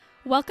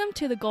Welcome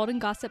to the Golden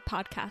Gossip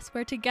Podcast,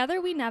 where together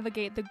we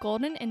navigate the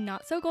golden and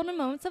not so golden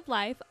moments of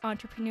life,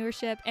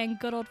 entrepreneurship, and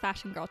good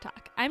old-fashioned girl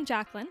talk. I'm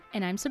Jacqueline.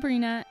 And I'm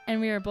Sabrina,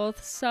 and we are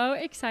both so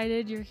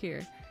excited you're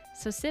here.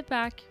 So sit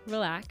back,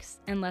 relax,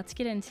 and let's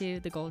get into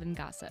the Golden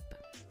Gossip.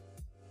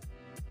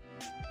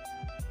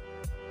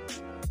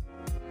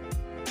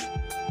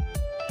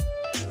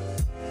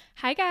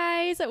 Hi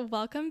guys,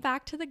 welcome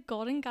back to the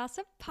Golden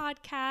Gossip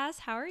Podcast.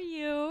 How are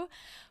you?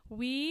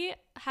 We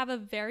have a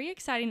very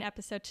exciting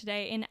episode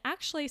today, and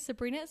actually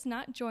Sabrina is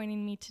not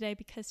joining me today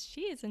because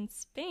she is in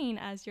Spain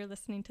as you're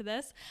listening to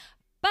this.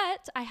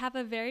 But I have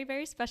a very,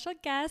 very special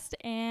guest,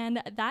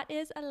 and that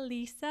is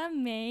Alysa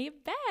Mae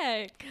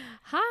Beck.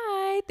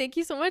 Hi, thank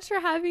you so much for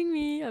having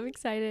me. I'm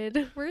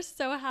excited. We're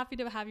so happy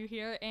to have you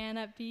here and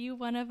be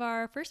one of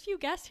our first few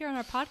guests here on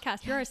our podcast.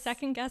 Yes. You're our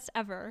second guest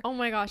ever. Oh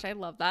my gosh, I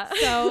love that.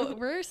 So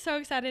we're so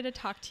excited to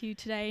talk to you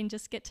today and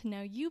just get to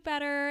know you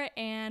better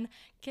and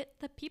get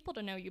the people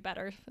to know you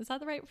better. Is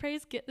that the right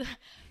phrase?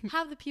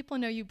 Have the people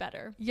know you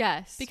better.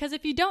 Yes. Because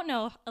if you don't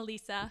know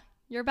Alysa,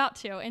 you're about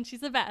to, and she's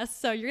the best.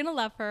 So you're going to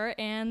love her,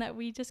 and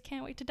we just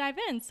can't wait to dive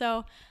in.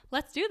 So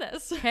let's do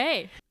this.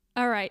 Okay.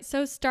 All right.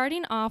 So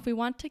starting off, we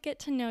want to get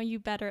to know you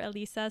better,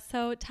 Alysa.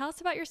 So tell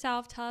us about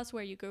yourself. Tell us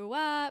where you grew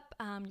up,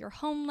 your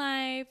home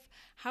life.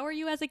 How are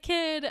you as a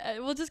kid?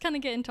 We'll just kind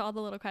of get into all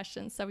the little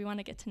questions. So we want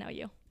to get to know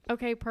you.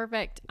 Okay,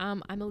 perfect.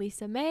 I'm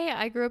Alysa Mae.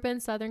 I grew up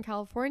in Southern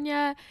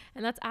California,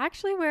 and that's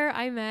actually where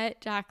I met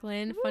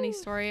Jacqueline. Ooh. Funny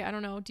story. I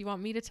don't know. Do you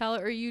want me to tell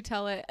it or you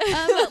tell it?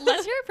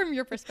 Let's hear it from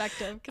your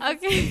perspective.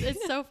 Okay.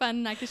 It's so fun,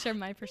 and I can share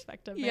my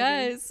perspective. Maybe.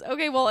 Yes.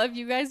 Okay, well, if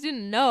you guys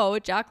didn't know,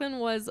 Jacqueline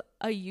was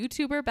a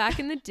YouTuber back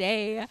in the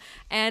day,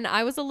 and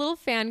I was a little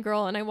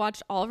fangirl, and I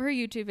watched all of her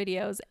YouTube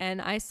videos,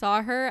 and I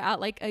saw her at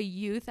like a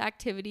youth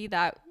activity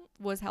that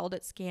was held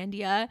at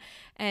Scandia,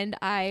 and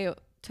I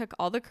took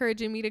all the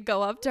courage in me to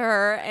go up to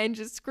her and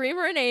just scream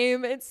her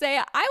name and say,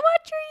 I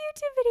watch your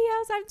YouTube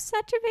videos. I'm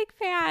such a big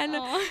fan.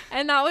 Aww.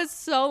 And that was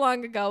so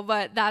long ago,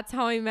 but that's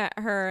how I met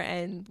her,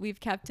 and we've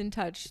kept in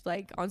touch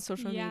like on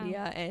social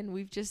media, and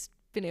we've just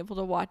been able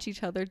to watch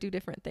each other do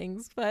different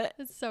things. But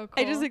it's so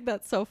cool. I just think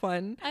that's so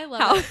fun. I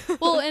love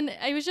it. Well, and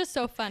it was just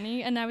so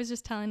funny, and I was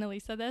just telling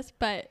Alysa this,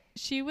 but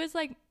she was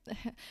like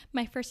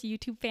my first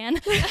YouTube fan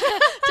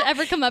to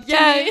ever come up to me.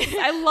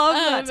 I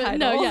love that title.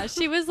 No, yeah,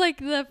 she was like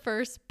the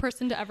first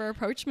person to ever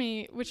approach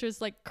me, which was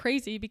like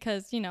crazy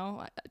because, you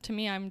know, to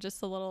me, I'm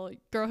just a little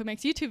girl who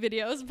makes YouTube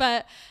videos,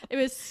 but it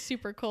was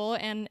super cool,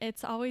 and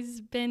it's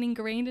always been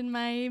ingrained in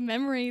my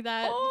memory,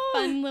 that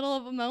fun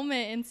little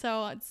moment. And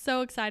so it's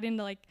so exciting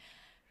to like,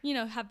 you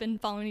know, have been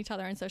following each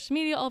other on social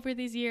media over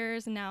these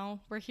years, and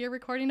now we're here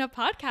recording a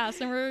podcast,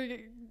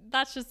 and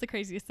that's just the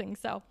craziest thing.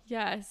 So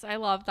yes, I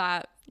love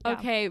that. Yeah.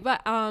 Okay,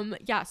 but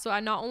so I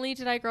not only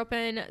did I grow up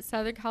in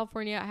Southern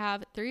California, I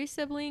have 3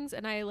 siblings,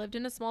 and I lived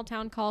in a small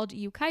town called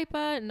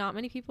Yucaipa. Not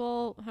many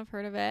people have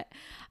heard of it,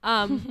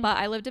 but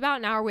I lived about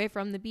an hour away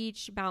from the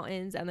beach,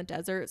 mountains, and the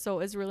desert, so it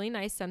was a really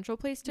nice central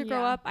place to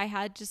grow up. I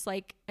had just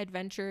like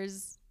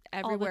adventures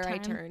everywhere I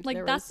turned.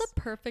 Like that's the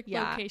perfect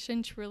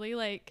location, truly.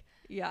 Like,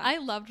 yeah, I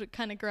loved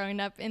kind of growing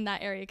up in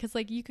that area because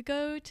like you could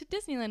go to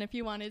Disneyland if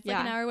you wanted. It's like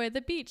an hour away, the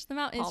beach, the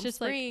mountains, Palm just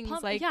Springs,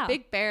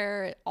 Big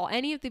Bear,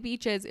 any of the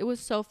beaches. It was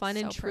so fun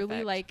and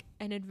truly like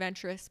an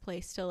adventurous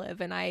place to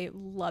live, and I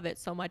love it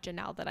so much. And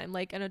now that I'm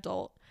like an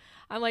adult,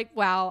 I'm like,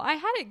 wow, I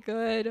had it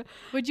good.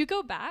 Would you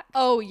go back?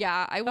 Oh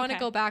yeah, I want to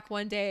go back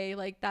one day.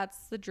 Like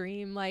that's the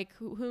dream. Like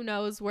who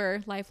knows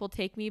where life will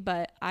take me,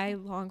 but I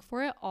long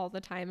for it all the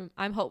time.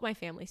 I hope my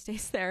family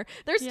stays there.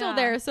 They're still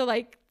there, so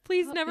like,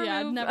 please never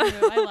move. Never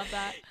move. I love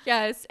that.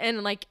 Yes.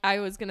 And like I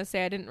was going to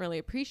say, I didn't really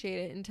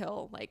appreciate it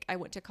until like I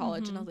went to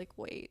college, and I was like,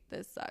 wait,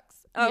 this sucks.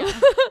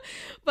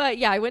 But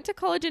yeah, I went to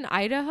college in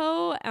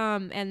Idaho,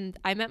 and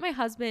I met my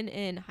husband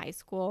in high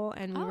school,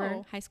 and we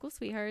were high school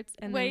sweethearts.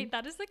 And wait,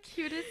 that is the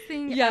cutest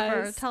thing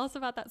ever. Tell us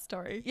about that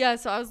story. Yeah.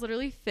 So I was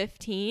literally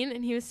 15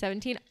 and he was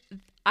 17.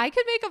 I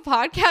could make a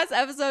podcast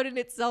episode in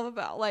itself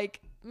about like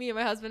me and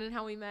my husband and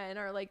how we met and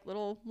our like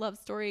little love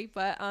story.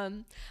 But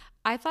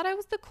I thought I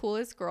was the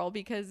coolest girl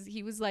because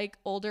he was like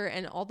older,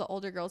 and all the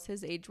older girls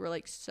his age were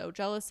like so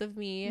jealous of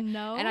me. And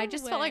I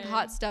just felt like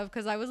hot stuff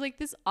because I was like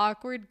this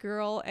awkward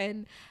girl,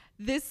 and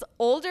this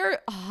older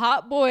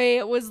hot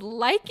boy was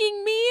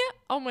liking me.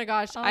 Oh my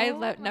gosh.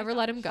 Never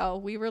let him go.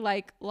 We were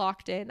like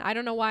locked in. I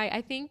don't know why.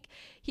 I think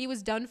he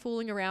was done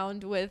fooling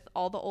around with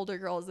all the older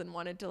girls and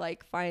wanted to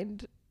like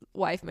find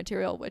wife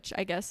material, which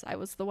I guess I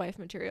was the wife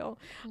material.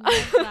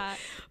 Love that.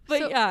 But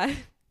so, yeah.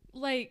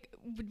 Like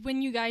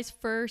when you guys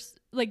first,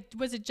 like,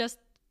 was it just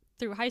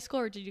through high school,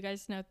 or did you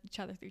guys know each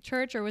other through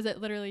church, or was it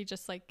literally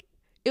just like?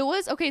 It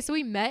was so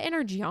we met in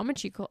our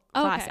geography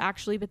class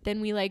actually, but then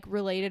we like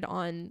related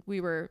on, we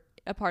were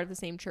a part of the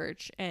same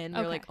church, and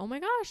we were like, oh my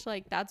gosh,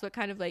 like that's what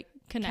kind of like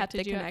kept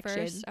the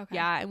connection.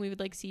 Yeah, and we would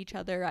like see each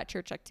other at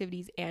church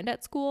activities and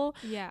at school.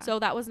 Yeah, so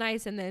that was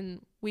nice. And then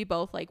we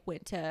both like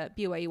went to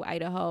BYU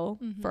Idaho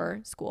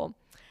for school,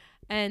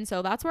 and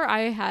so that's where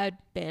I had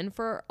been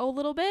for a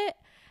little bit.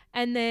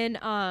 And then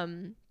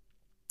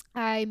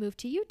I moved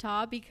to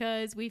Utah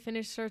because we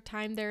finished our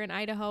time there in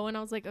Idaho, and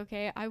I was like,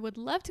 okay, I would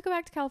love to go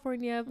back to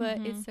California, but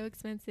it's so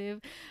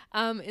expensive.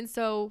 And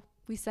so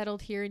we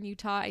settled here in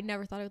Utah. I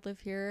never thought I would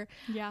live here.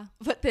 Yeah.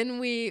 But then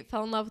we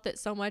fell in love with it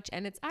so much,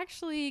 and it's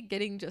actually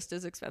getting just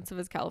as expensive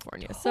as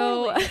California.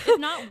 Totally. So if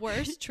not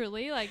worse,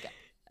 truly. Like,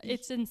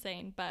 it's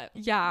insane, but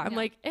yeah, I'm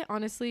like, it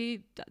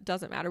honestly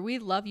doesn't matter. We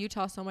love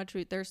Utah so much.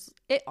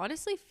 It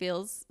honestly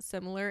feels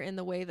similar in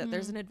the way that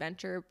there's an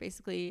adventure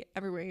basically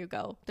everywhere you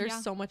go.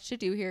 There's so much to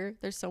do here.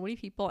 There's so many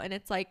people, and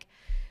it's like,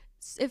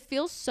 it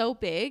feels so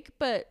big,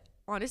 but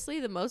honestly,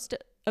 the most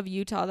of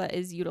Utah that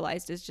is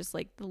utilized is just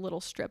like the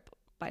little strip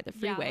by the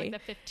freeway. Yeah, like the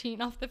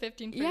 15 off the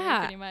 15 freeway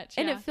pretty much.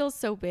 And it feels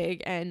so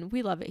big, and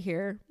we love it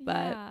here. But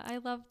yeah, I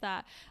love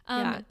that.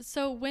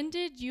 So when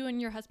did you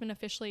and your husband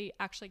officially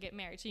actually get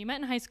married? So you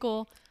met in high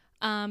school.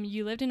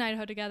 You lived in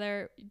Idaho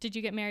together. Did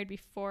you get married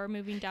before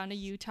moving down to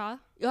Utah?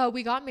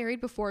 We got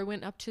married before we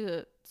went up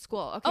to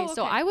school. Okay.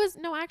 So I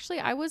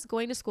was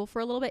going to school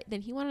for a little bit.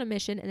 Then he went on a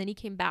mission, and then he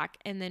came back,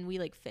 and then we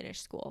like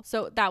finished school.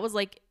 So that was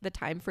like the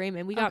time frame,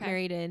 and we got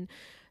married in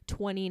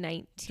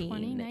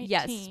 2019.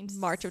 Yes,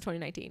 March of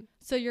 2019.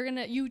 So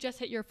you just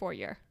hit your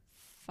 4-year.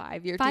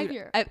 5-year.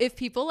 5-year. If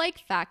people like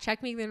fact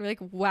check me, then they're like,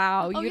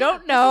 wow, you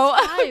don't know.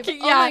 Yeah.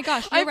 Oh my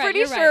gosh. I'm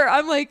pretty sure.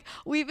 I'm like,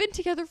 we've been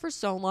together for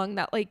so long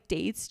that like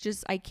dates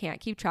just, I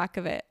can't keep track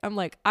of it. I'm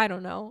like, I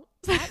don't know.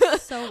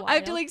 That's so wild. I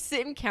have to like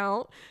sit and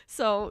count.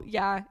 So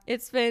yeah,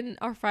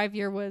 our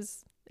 5-year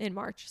was in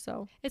March.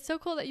 So it's so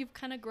cool that you've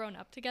kind of grown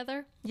up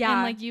together. Yeah.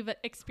 And like you've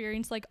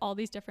experienced like all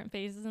these different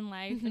phases in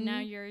life, and now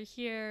you're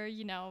here,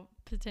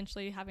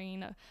 potentially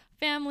having a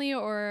family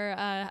or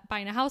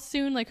buying a house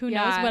soon. Like who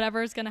knows,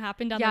 whatever is going to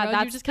happen down the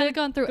road. You've just kind of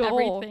gone through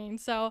everything.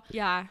 So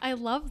yeah, I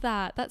love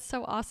that. That's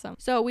so awesome.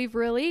 So we've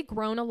really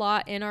grown a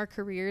lot in our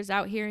careers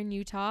out here in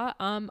Utah.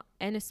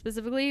 And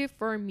specifically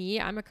for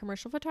me, I'm a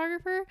commercial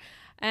photographer,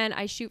 and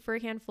I shoot for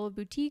a handful of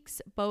boutiques,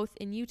 both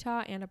in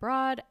Utah and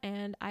abroad.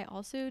 And I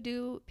also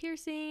do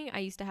piercing. I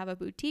used to have a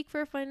boutique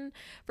for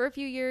a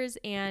few years,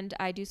 and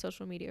I do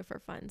social media for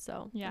fun.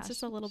 So yeah, it's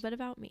just a little bit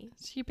about me.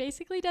 She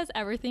basically does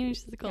everything.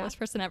 She's the coolest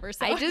person ever.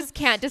 So I just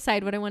can't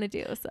decide what I want to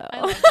do. So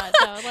I love that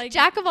though. Like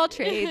jack of all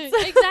trades.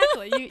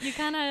 Exactly. You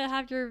kind of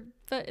have your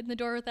foot in the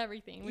door with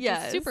everything, which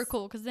is super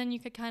cool, because then you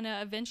could kind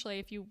of eventually,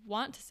 if you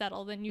want to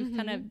settle, then you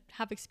kind of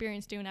have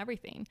experience doing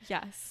everything.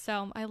 Yes.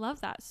 So I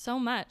love that so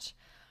much.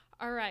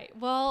 All right.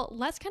 Well,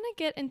 let's kind of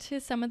get into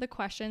some of the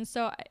questions.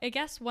 So I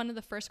guess one of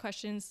the first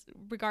questions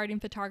regarding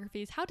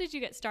photography is, how did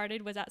you get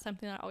started? Was that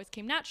something that always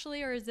came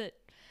naturally, or is it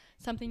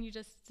something you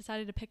just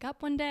decided to pick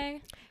up one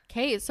day?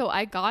 Okay, so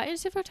I got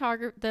into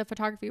the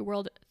photography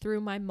world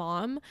through my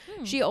mom.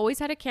 She always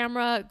had a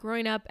camera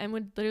growing up and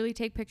would literally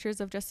take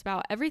pictures of just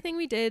about everything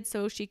we did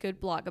so she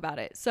could blog about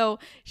it. So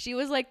she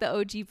was like the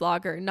OG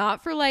blogger,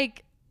 not for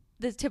like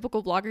the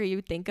typical blogger you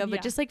would think of,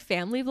 but just like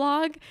family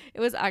vlog. It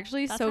was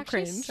actually so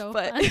cringe,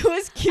 but it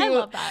was cute. I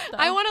love that though.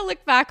 I want to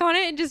look back on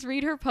it and just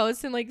read her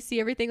posts and like see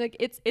everything. Like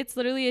it's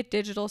literally a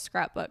digital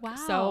scrapbook. Wow.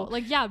 So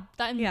like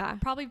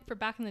probably for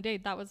back in the day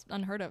that was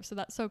unheard of. So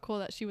that's so cool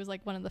that she was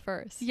like one of the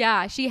first.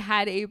 Yeah, she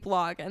had a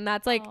blog, and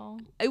that's like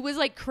it was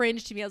like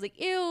cringe to me. I was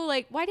like, ew,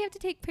 like why do you have to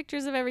take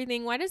pictures of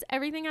everything? Why does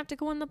everything have to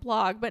go on the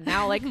blog? But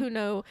now like who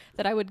knew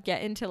that I would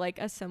get into like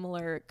a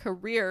similar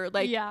career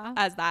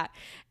as that.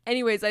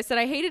 Anyways, I said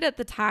I hated it at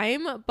the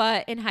time,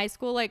 but in high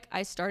school, like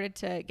I started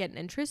to get an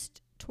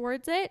interest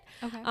towards it.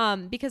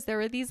 Okay. Because there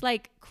were these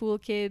like cool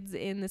kids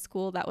in the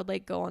school that would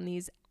like go on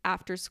these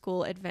after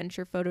school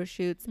adventure photo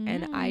shoots,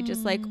 and I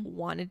just like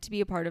wanted to be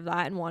a part of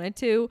that and wanted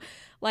to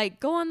like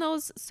go on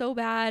those so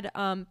bad,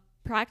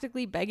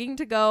 practically begging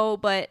to go,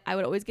 but I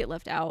would always get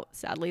left out,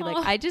 sadly. Like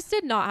I just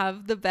did not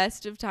have the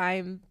best of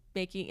time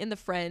making in the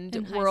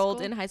friend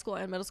world in high school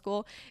and middle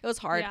school. It was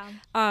hard.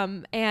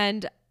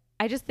 And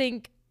I just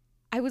think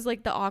I was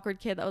like the awkward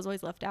kid that was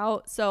always left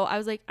out. So I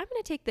was like, I'm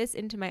going to take this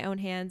into my own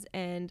hands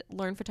and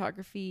learn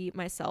photography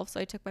myself. So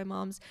I took my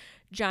mom's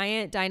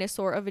giant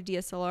dinosaur of a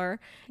DSLR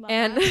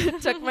and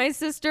took my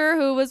sister,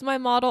 who was my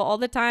model all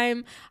the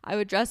time. I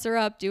would dress her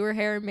up, do her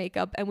hair and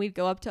makeup, and we'd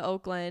go up to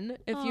Oakland,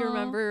 if you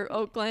remember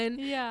Oakland,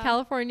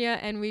 California,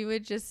 and we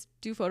would just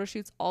do photo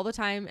shoots all the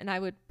time, and I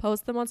would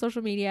post them on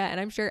social media, and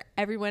I'm sure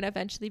everyone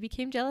eventually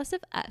became jealous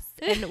of us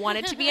and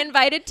wanted to be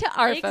invited to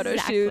our photo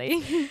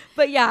shoots.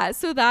 But yeah,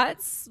 so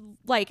that's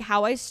like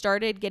how I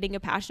started getting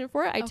a passion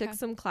for it. I took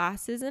some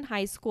classes in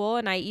high school,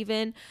 and I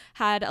even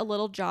had a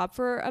little job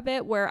for a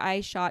bit where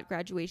I shot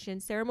graduation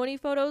ceremony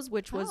photos,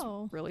 which was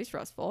really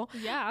stressful.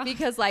 Yeah.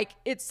 Because like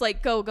it's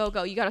like go.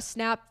 You got to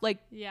snap like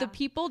the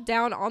people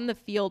down on the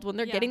field when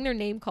they're getting their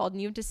name called,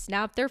 and you have to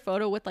snap their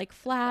photo with like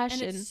flash,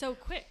 and it's so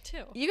quick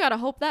too. You got to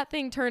hope that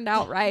thing turned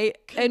out right.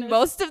 And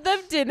most of them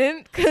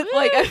didn't, because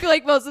like I feel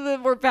like most of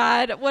them were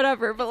bad,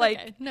 whatever, but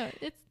like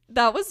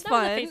that was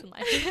fun.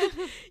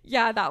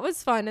 Yeah, that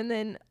was fun. And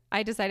then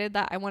I decided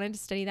that I wanted to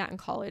study that in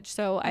college,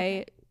 so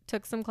I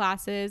took some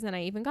classes, and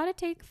I even got to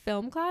take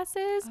film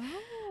classes.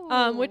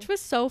 which was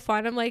so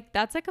fun. I'm like,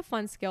 that's like a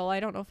fun skill. I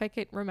don't know if I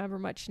could remember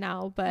much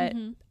now, but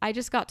I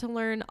just got to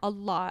learn a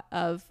lot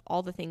of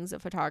all the things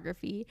of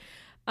photography.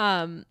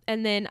 And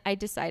then I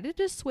decided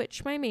to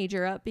switch my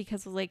major up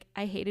because like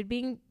I hated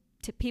being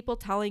people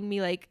telling me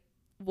like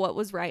what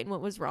was right and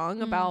what was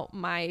wrong about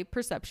my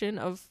perception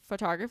of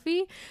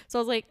photography. So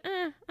I was like,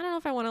 I don't know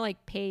if I want to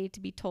like pay to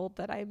be told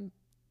that I'm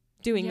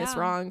doing this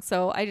wrong.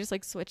 So I just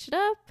like switched it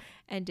up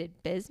and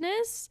did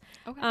business.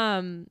 Okay.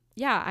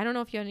 I don't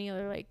know if you have any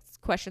other like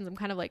questions. I'm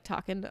kind of like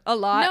talking a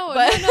lot.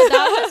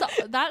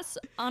 No, that's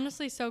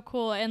honestly so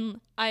cool. And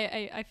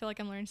I feel like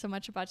I'm learning so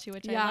much about you,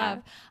 which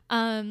I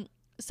love.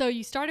 So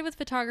you started with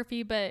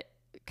photography, but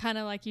kind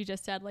of like you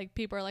just said, like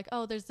people are like,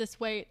 oh, there's this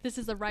way, this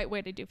is the right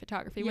way to do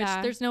photography, which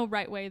there's no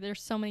right way.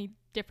 There's so many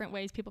different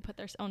ways. People put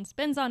their own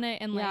spins on it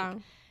and like,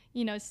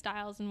 you know,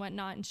 styles and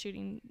whatnot and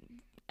shooting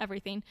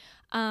everything.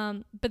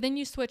 But then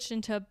you switched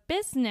into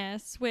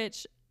business,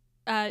 which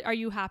are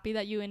you happy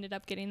that you ended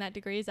up getting that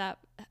degree? Is that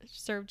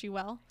served you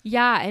well?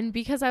 Yeah. And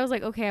because I was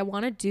like, okay, I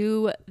want to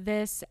do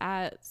this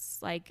as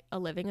like a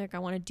living. Like I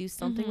want to do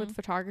something with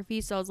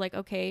photography. So I was like,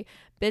 okay,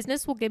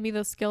 business will give me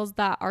those skills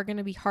that are going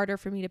to be harder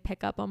for me to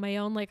pick up on my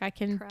own. Like I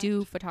can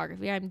do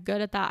photography. I'm good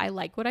at that. I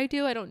like what I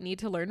do. I don't need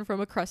to learn from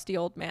a crusty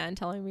old man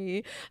telling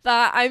me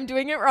that I'm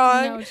doing it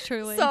wrong. No,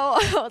 truly. So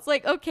I was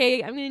like,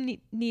 okay, I'm going to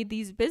need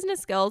these business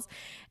skills.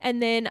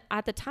 And then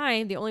at the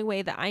time, the only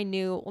way that I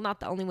knew, well, not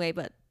the only way,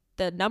 but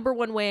the number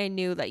one way I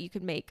knew that you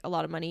could make a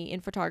lot of money in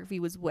photography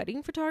was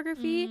wedding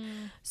photography.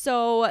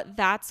 So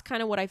that's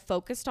kind of what I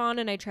focused on.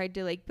 And I tried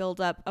to like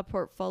build up a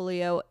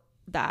portfolio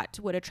that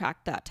would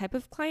attract that type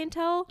of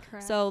clientele.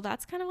 Correct. So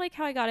that's kind of like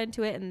how I got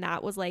into it. And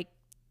that was like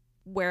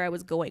where I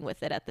was going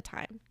with it at the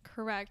time.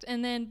 Correct.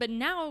 And then, but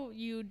now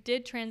you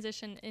did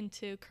transition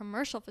into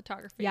commercial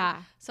photography.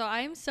 Yeah. So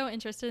I am so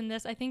interested in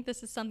this. I think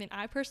this is something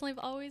I personally have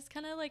always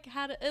kind of like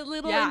had a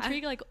little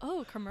intrigue, like,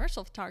 oh,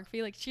 commercial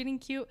photography, like shooting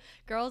cute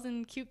girls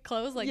in cute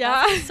clothes. Like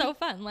that's so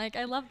fun. Like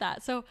I love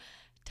that. So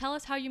tell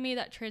us how you made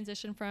that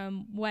transition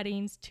from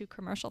weddings to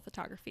commercial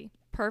photography.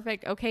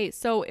 Perfect. Okay.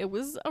 So it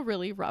was a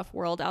really rough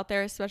world out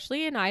there,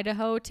 especially in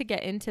Idaho, to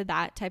get into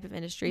that type of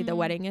industry, the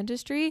wedding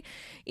industry.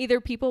 Either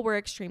people were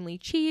extremely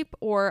cheap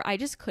or I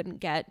just couldn't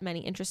get many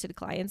interested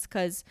clients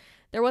because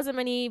there wasn't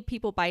many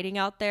people biting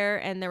out there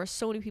and there were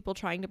so many people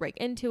trying to break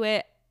into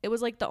it. It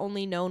was like the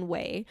only known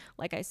way,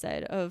 like I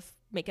said, of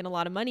making a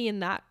lot of money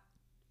in that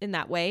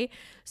way.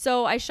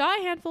 So I shot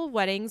a handful of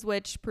weddings,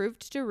 which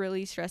proved to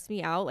really stress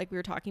me out. Like we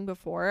were talking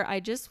before, I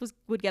just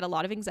would get a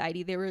lot of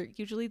anxiety. They were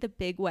usually the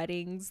big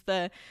weddings,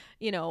 the,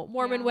 you know,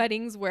 Mormon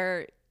weddings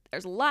where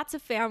there's lots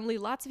of family,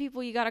 lots of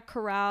people you got to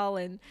corral.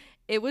 And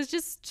it was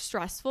just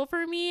stressful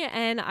for me.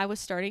 And I was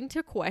starting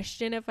to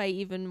question if I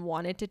even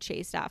wanted to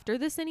chase after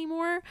this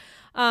anymore.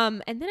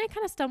 And then I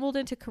kind of stumbled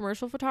into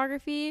commercial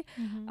photography.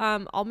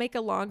 I'll make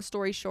a long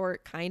story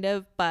short, kind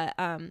of, but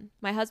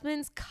my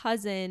husband's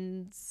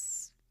cousin's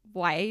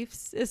wife's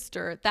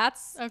sister,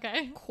 that's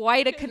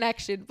quite a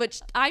connection,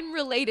 but I'm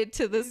related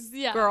to this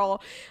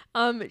girl.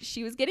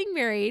 She was getting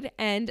married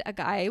and a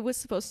guy was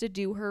supposed to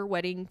do her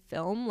wedding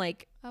film,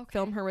 like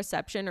film her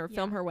reception or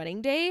film her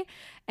wedding day,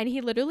 and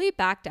he literally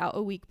backed out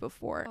a week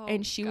before.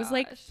 And she was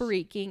like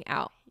freaking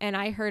out, and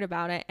I heard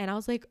about it and I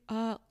was like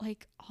I'll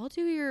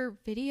do your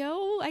video,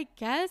 I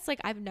guess. Like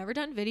I've never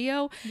done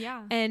video,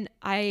 and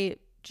I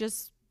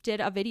just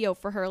did a video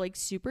for her like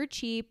super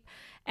cheap,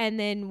 and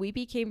then we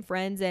became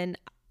friends. And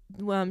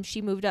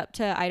she moved up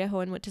to Idaho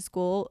and went to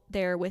school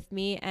there with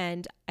me,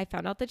 and I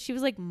found out that she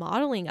was like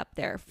modeling up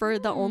there for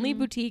the only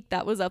boutique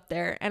that was up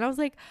there. And I was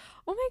like,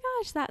 oh my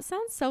gosh, that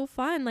sounds so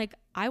fun. Like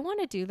I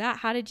want to do that.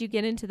 How did you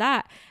get into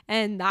that?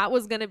 And that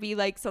was going to be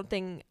like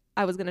something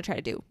I was going to try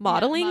to do.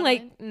 Modeling.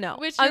 Like, no,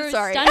 which I'm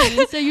sorry.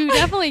 Stunning, so you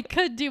definitely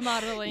could do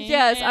modeling.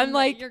 Yes. I'm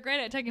like, you're great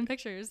at taking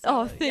pictures.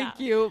 So, oh, thank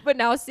you. But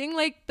now seeing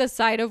like the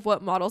side of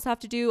what models have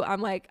to do, I'm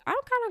like, I'm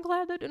kind of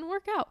glad that didn't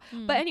work out.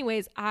 But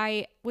anyways,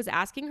 I was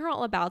asking her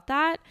all about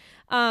that.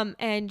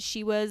 And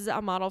she was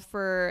a model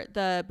for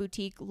the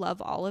boutique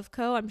Love Olive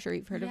Co. I'm sure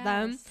you've heard of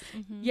them.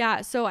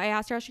 Yeah. So I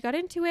asked her how she got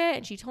into it,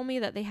 and she told me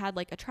that they had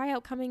like a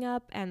tryout coming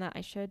up and that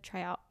I should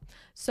try out.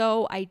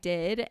 So I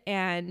did.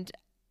 And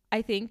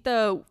I think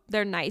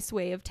their nice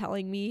way of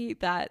telling me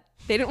that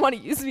they didn't want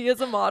to use me as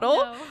a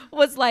model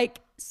was like,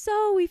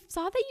 so we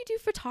saw that you do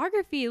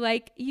photography.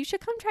 Like you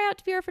should come try out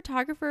to be our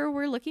photographer.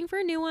 We're looking for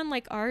a new one,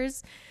 like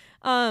ours,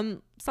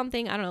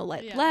 something, I don't know,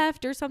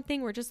 left or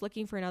something. We're just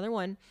looking for another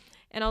one.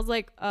 And I was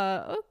like,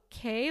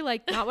 okay,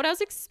 like not what I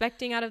was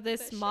expecting out of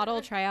this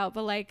model tryout,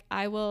 but like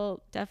I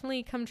will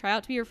definitely come try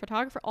out to be your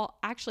photographer.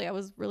 Actually, I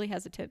was really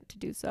hesitant to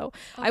do so.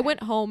 I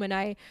went home and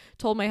I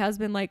told my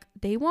husband, like,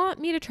 they want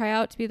me to try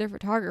out to be their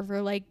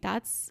photographer. Like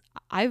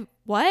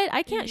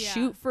I can't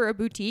shoot for a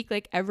boutique.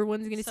 Like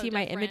everyone's going to see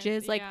my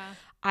images. Like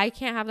I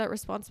can't have that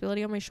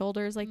responsibility on my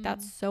shoulders. Like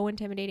that's so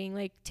intimidating.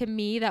 Like to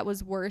me, that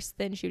was worse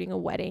than shooting a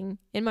wedding.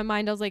 In my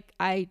mind, I was like,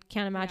 I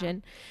can't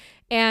imagine.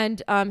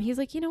 And he's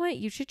like, you know what?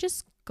 You should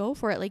just go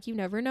for it. Like, you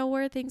never know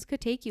where things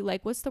could take you.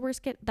 Like, what's the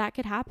worst that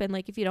could happen?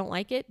 Like, if you don't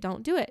like it,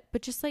 don't do it,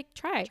 but just like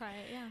try it.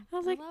 Yeah. I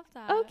was like, love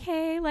that.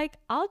 okay, like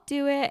I'll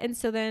do it. And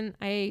so then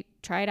I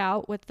tried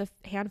out with the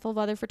handful of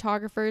other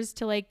photographers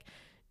to like,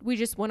 we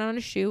just went on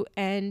a shoot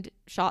and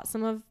shot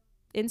some of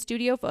in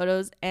studio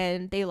photos,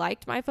 and they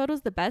liked my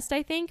photos the best,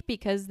 I think,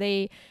 because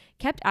they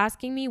kept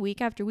asking me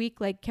week after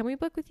week, like, can we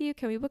book with you?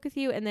 Can we book with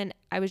you? And then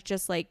I was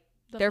just like,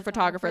 their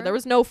photographer. There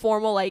was no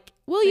formal, like,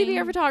 will you be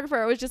our photographer?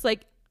 I was just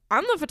like,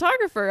 I'm the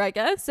photographer, I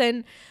guess.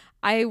 And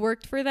I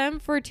worked for them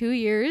for 2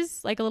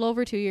 years, like a little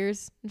over 2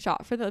 years, and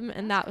shot for them.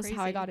 And that was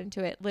how I got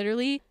into it.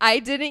 Literally, I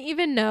didn't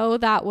even know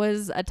that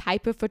was a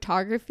type of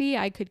photography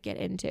I could get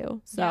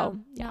into. So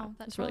yeah, no,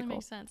 that totally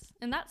makes sense.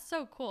 And that's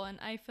so cool. And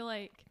I feel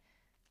like,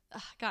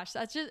 gosh,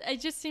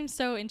 it just seems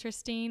so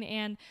interesting.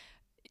 And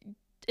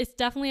it's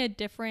definitely a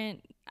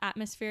different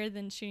atmosphere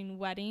than shooting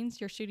weddings.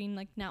 You're shooting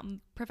like now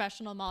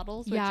professional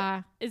models. Which,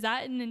 is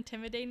that an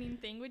intimidating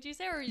thing, would you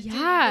say? Or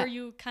were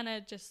you kind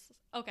of just,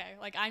 okay,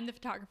 like, I'm the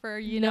photographer,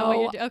 know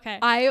what you're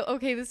doing?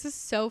 Okay, this is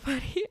so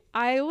funny.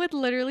 I would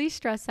literally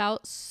stress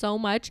out so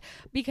much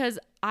because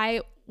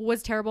I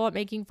was terrible at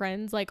making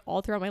friends like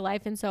all throughout my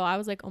life. And so I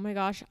was like, oh my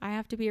gosh, I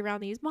have to be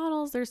around these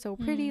models. They're so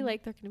pretty.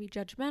 Like, they're going to be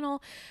judgmental.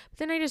 But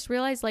then I just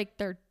realized like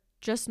they're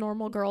just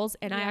normal girls.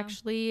 And I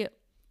actually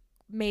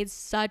made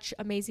such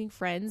amazing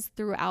friends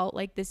throughout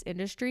like this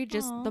industry.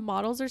 Just the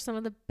models are some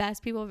of the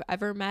best people I've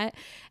ever met.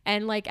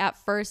 And like, at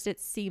first it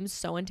seems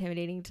so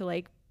intimidating to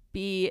like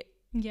be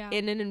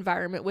in an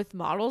environment with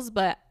models,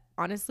 but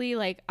honestly,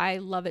 like, I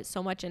love it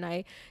so much. And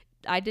I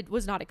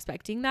was not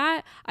expecting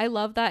that. I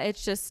love that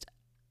it's just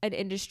an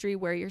industry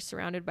where you're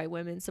surrounded by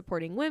women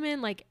supporting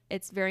women. Like,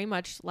 it's very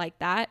much like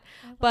that.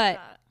 But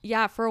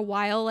yeah, for a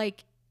while,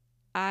 like,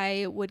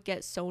 I would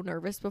get so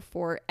nervous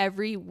before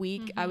every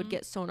week. I would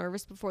get so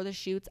nervous before the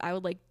shoots. I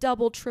would like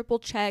double, triple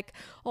check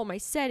all my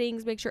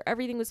settings, make sure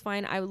everything was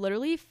fine. I would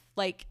literally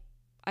like,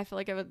 I feel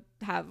like I would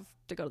have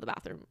to go to the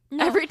bathroom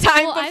every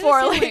time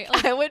before. Like,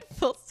 I would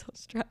feel so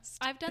stressed.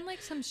 I've done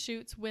like some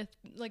shoots with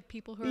like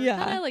people who are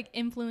kind of like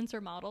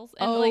influencer models.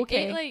 And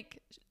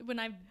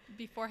when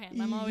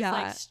beforehand, I'm always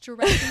like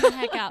stressing the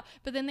heck out.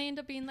 But then they end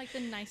up being like the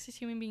nicest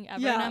human being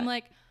ever. And I'm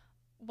like,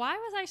 why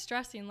was I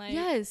stressing? Like,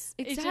 yes,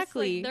 exactly. It's just,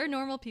 like, they're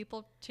normal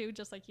people too,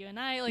 just like you and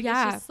I. Like,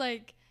 it's just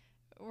like,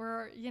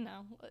 we're,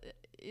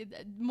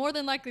 more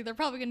than likely they're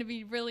probably going to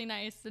be really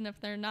nice. And if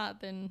they're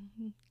not, then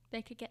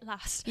they could get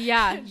lost.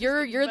 Yeah,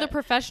 you're the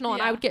professional.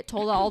 And I would get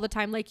told all the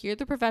time, like, you're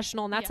the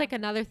professional. And that's like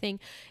another thing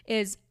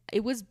is,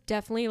 it was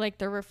definitely like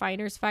the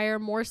refiner's fire.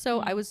 More so,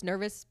 I was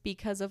nervous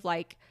because of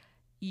like,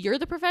 you're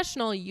the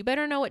professional. You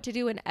better know what to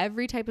do in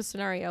every type of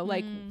scenario.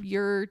 Like,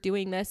 you're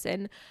doing this.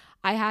 And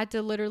I had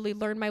to literally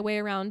learn my way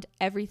around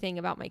everything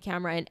about my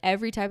camera and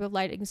every type of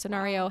lighting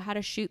scenario, how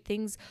to shoot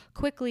things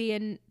quickly.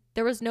 And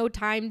there was no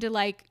time to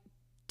like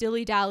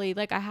dilly dally.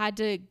 Like, I had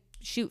to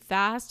shoot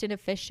fast and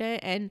efficient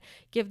and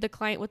give the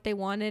client what they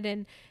wanted.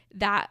 And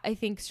that, I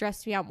think,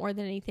 stressed me out more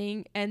than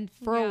anything. And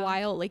for a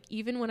while, like,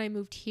 even when I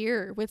moved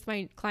here with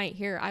my client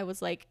here, I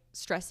was like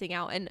stressing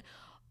out. And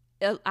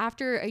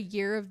after a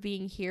year of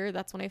being here,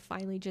 that's when I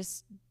finally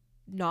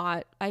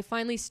I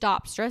finally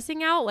stopped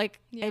stressing out, like,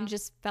 and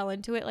just fell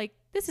into it. Like,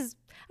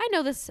 I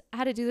know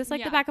how to do this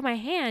like the back of my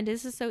hand.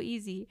 This is so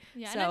easy.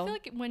 Yeah. So, and I feel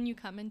like when you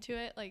come into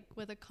it, like,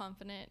 with a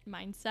confident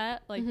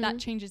mindset, like, that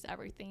changes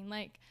everything.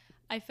 Like,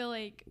 I feel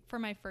like for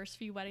my first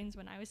few weddings,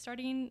 when I was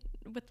starting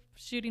with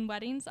shooting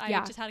weddings, I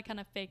just had to kind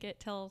of fake it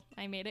till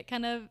I made it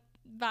kind of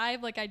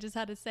vibe. Like, I just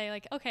had to say,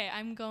 like, okay,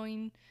 I'm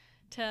going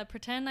to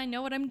pretend I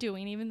know what I'm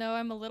doing, even though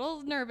I'm a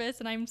little nervous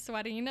and I'm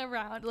sweating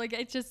around. Like,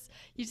 you just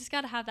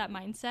got to have that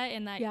mindset,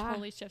 and that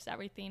totally shifts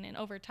everything. And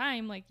over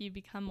time, like, you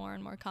become more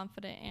and more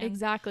confident. And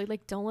exactly.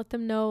 Like, don't let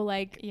them know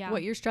like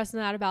what you're stressing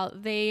out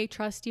about. They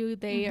trust you.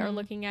 They are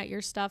looking at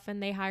your stuff,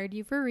 and they hired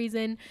you for a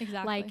reason.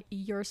 Exactly. Like,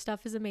 your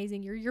stuff is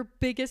amazing. You're your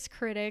biggest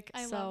critic.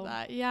 I love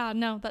that. Yeah,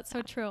 no, that's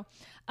so true.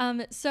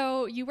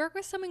 So you work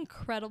with some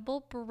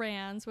incredible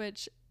brands,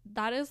 which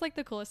that is like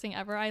the coolest thing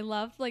ever. I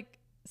love like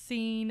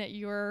seeing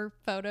your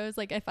photos.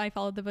 Like, if I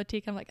followed the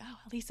boutique, I'm like, oh,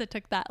 Alysa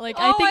took that. Like,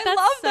 I think that's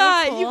love so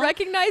that. Cool. You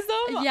recognize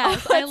them?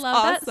 Yes, I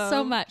love that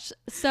so much.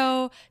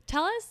 So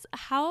tell us,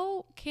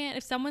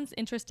 if someone's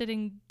interested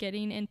in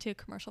getting into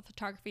commercial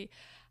photography,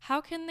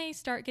 how can they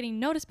start getting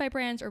noticed by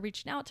brands or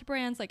reaching out to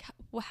brands? Like,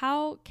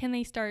 how can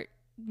they start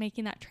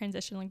making that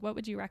transition? Like, what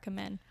would you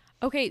recommend?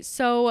 Okay,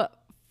 so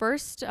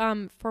first,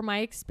 for my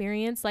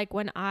experience, like,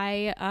 when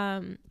I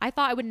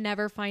thought I would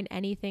never find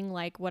anything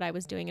like what I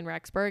was doing in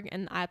Rexburg,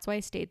 and that's why I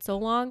stayed so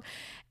long.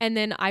 And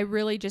then I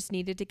really just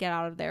needed to get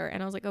out of there,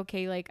 and I was like,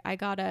 okay, like, I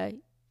gotta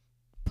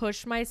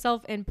push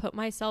myself and put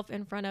myself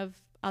in front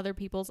of other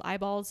people's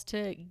eyeballs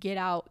to get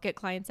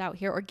clients out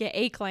here, or get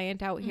a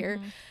client out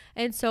here.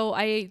 And so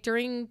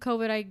during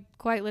COVID, I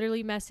quite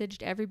literally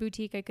messaged every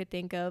boutique I could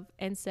think of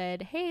and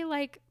said, hey,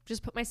 like,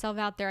 just put myself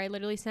out there. I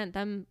literally sent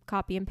them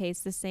copy and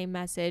paste the same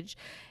message.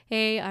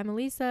 Hey, I'm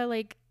Alysa.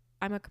 Like,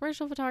 I'm a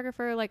commercial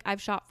photographer. Like,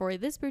 I've shot for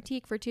this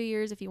boutique for 2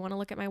 years. If you want to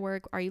look at my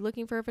work, are you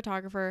looking for a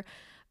photographer?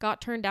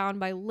 Got turned down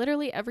by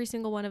literally every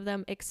single one of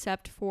them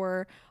except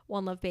for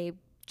One Love Babe,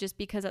 just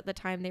because at the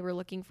time they were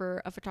looking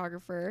for a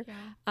photographer.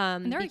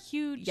 And they're a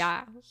huge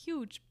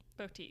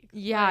boutique.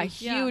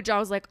 Huge. I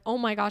was like, oh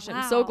my gosh,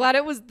 I'm so glad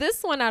it was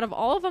this one out of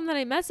all of them that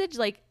I messaged.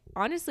 Like,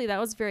 honestly, that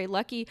was very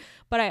lucky.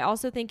 But I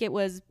also think it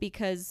was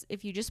because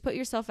if you just put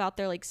yourself out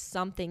there, like,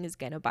 something is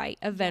gonna bite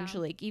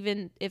eventually. Like,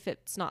 even if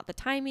it's not the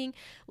timing,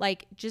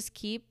 like, just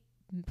keep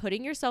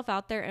putting yourself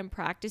out there and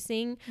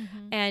practicing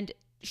and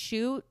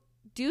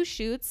do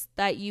shoots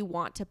that you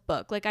want to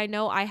book. Like, I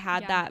know I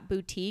had that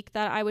boutique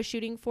that I was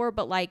shooting for,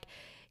 but like,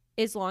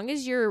 as long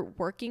as you're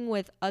working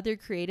with other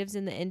creatives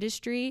in the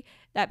industry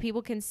that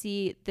people can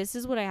see, this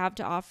is what I have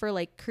to offer,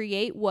 like,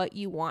 create what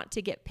you want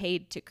to get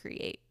paid to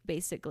create,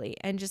 basically,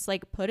 and just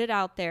like put it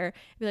out there,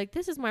 be like,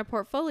 this is my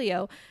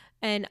portfolio.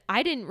 And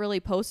I didn't really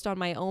post on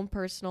my own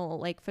personal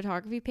like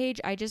photography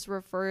page. I just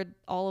referred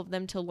all of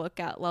them to look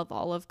at Love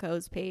Olive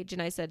Co.'s page,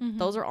 and I said,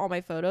 those are all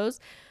my photos.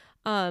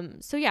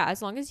 So yeah,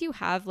 as long as you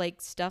have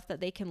like stuff that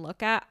they can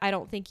look at, I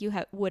don't think you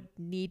would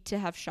need to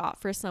have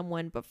shot for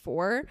someone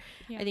before.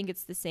 I think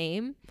it's the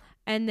same.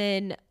 And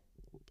then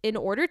in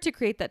order to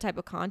create that type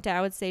of content,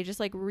 I would say just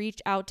like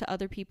reach out to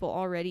other people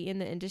already in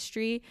the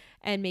industry,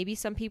 and maybe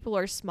some people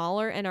are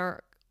smaller and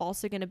are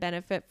also going to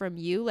benefit from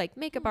you, like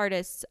makeup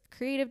artists,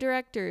 creative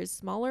directors,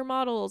 smaller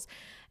models,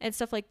 and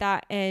stuff like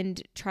that,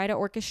 and try to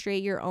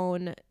orchestrate your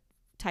own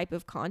type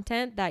of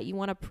content that you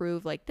want to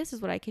prove, like, this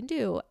is what I can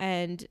do.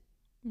 And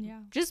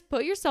just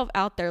put yourself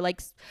out there. Like,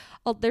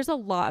 there's a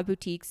lot of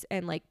boutiques,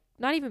 and like,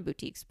 not even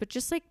boutiques, but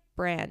just like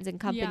brands and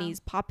companies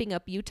popping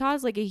up.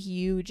 Utah's like a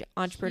huge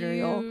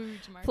entrepreneurial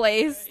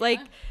place. Like,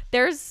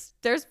 there's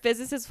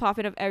businesses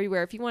popping up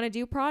everywhere. If you want to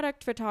do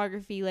product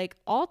photography, like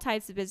all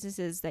types of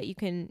businesses that you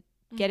can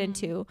get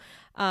into.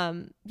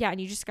 And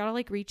you just gotta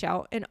like reach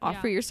out and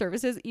offer your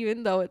services,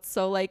 even though it's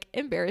so like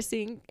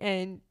embarrassing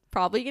and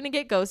probably gonna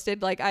get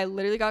ghosted. Like, I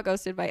literally got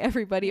ghosted by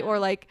everybody, or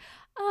like,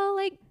 oh,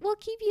 like, we'll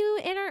keep you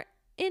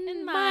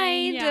in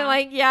mind. And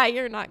like,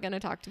 you're not gonna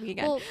talk to me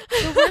again. Well,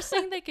 the worst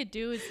thing they could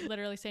do is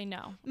literally say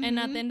no. And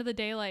at the end of the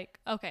day, like,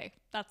 okay,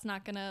 that's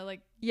not gonna,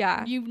 like,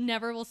 you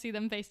never will see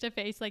them face to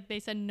face. Like, they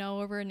said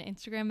no over an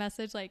Instagram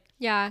message. Like,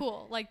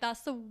 cool. Like,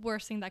 that's the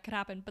worst thing that could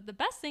happen. But the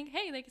best thing,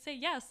 hey, they could say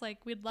yes.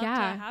 Like, we'd love to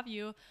have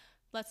you.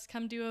 Let's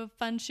come do a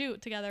fun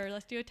shoot together.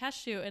 Let's do a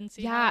test shoot and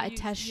see how a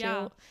test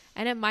shoot.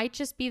 And it might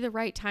just be the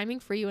right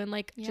timing for you. And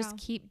like, just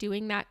keep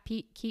doing that.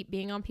 Keep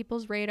being on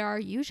people's radar.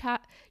 Use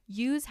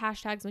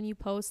hashtags when you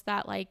post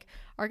that like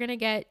are going to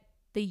get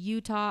the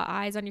Utah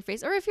eyes on your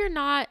face. Or if you're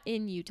not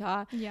in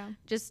Utah,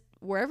 just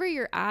wherever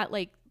you're at,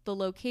 like the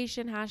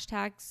location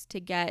hashtags to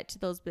get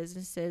those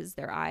businesses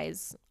their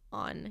eyes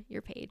on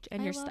your page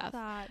and your stuff.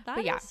 That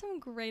is some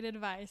great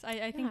advice.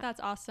 I think that's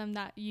awesome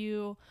that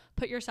you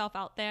put yourself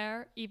out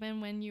there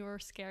even when you were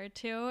scared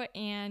to,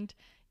 and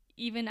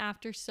even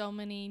after so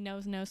many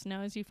no's,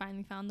 you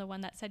finally found the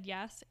one that said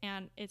yes.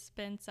 And it's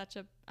been such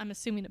a, I'm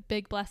assuming, a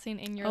big blessing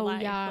in your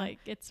life. Like,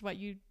 it's what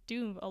you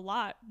do a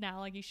lot now.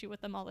 Like, you shoot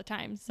with them all the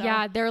time.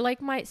 So they're like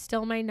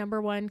still my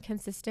number one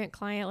consistent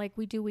client. Like,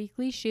 we do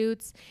weekly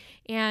shoots,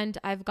 and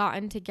I've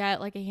gotten to get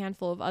like a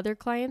handful of other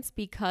clients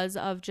because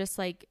of just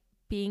like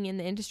being in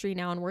the industry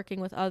now and working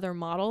with other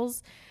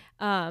models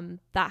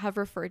that have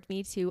referred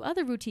me to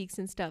other boutiques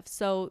and stuff.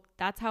 So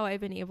that's how I've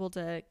been able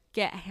to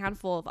get a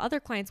handful of other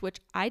clients, which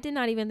I did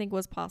not even think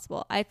was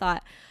possible. I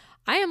thought,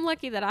 I am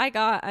lucky that I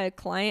got a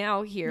client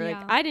out here.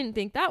 Like, I didn't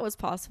think that was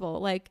possible.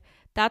 Like,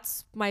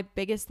 that's my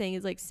biggest thing,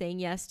 is like saying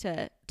yes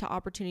to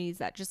opportunities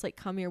that just like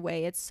come your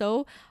way. It's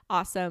so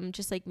awesome.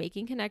 Just like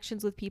making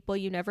connections with people.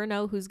 You never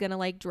know who's going to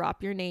like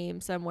drop your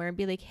name somewhere and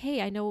be like,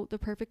 hey, I know the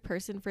perfect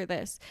person for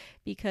this,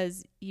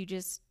 because you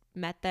just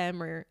met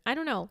them, or I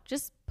don't know,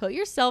 just put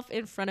yourself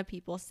in front of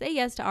people. Say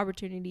yes to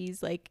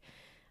opportunities. Like,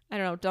 I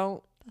don't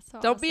know,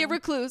 don't be a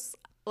recluse.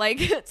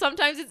 Like,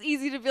 sometimes it's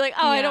easy to be like,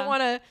 oh, I don't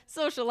want to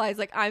socialize.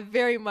 Like, I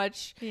very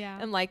much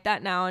am like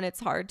that now, and it's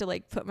hard to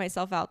like put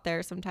myself out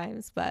there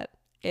sometimes, but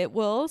it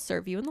will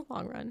serve you in the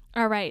long run.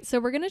 All right. So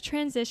we're going to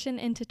transition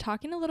into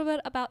talking a little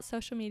bit about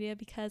social media,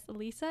 because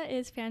Alysa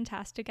is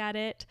fantastic at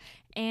it.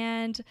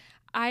 And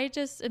I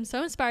just am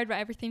so inspired by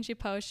everything she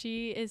posts.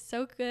 She is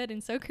so good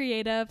and so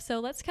creative. So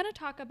let's kind of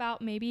talk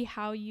about maybe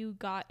how you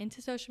got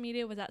into social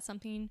media. Was that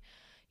something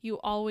you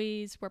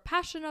always were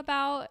passionate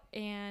about?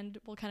 And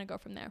we'll kind of go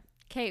from there.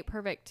 Okay,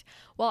 perfect.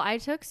 Well, I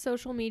took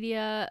social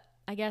media,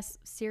 I guess,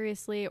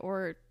 seriously,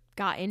 or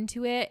got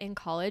into it in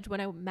college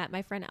when I met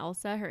my friend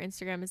Elsa. Her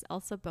Instagram is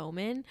Elsa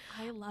Bowman.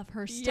 I love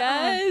her stuff.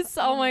 Yes.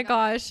 Oh my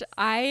gosh.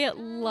 I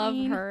love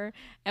her.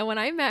 And when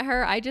I met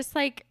her,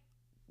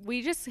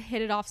 we just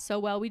hit it off so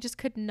well. We just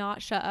could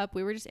not shut up.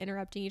 We were just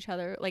interrupting each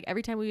other. Like,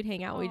 every time we would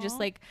hang out, we just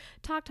like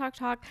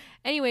talk.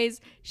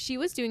 Anyways, she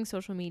was doing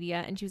social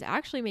media, and she was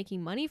actually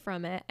making money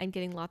from it and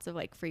getting lots of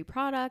like free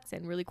products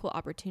and really cool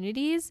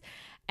opportunities.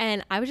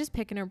 And I was just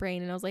picking her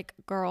brain, and I was like,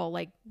 girl,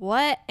 like,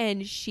 what?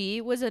 And she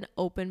was an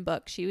open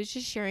book. She was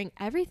just sharing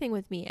everything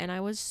with me, and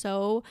I was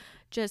so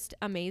just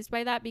amazed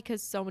by that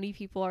because so many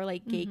people are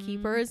like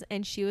gatekeepers,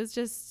 and she was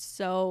just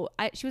so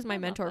she was my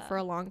mentor for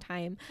a long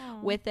time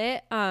with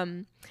it.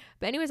 But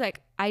anyways,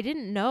 like I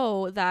didn't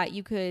know that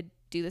you could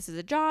do this as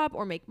a job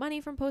or make money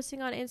from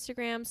posting on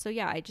Instagram. So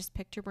yeah, I just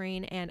picked her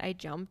brain and I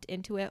jumped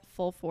into it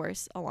full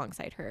force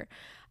alongside her.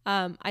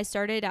 I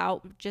started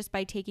out just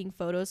by taking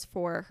photos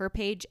for her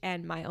page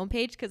and my own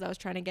page because I was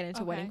trying to get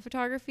into wedding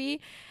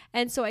photography.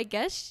 And so I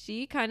guess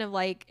she kind of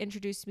like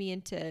introduced me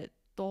into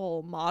the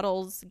whole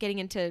models, getting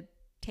into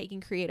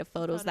taking creative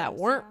photos that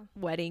weren't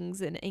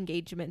weddings and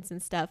engagements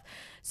and stuff.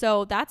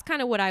 So that's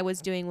kind of what I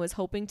was doing, was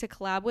hoping to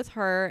collab with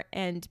her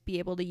and be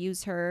able to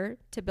use her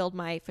to build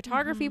my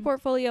photography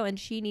portfolio. And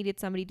she needed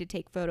somebody to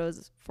take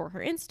photos for her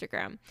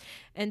Instagram.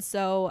 And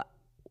so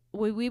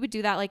we would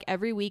do that like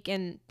every week.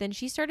 And then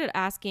she started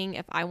asking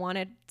if I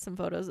wanted some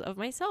photos of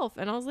myself.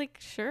 And I was like,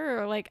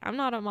 sure, like I'm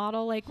not a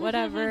model, like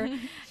whatever.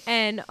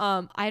 And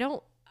I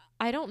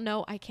don't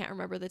know. I can't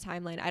remember the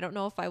timeline. I don't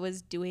know if I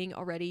was doing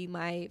already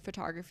my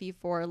photography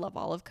for Love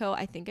Olive Co.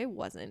 I think I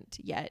wasn't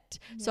yet.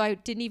 Yeah. So I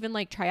didn't even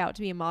like try out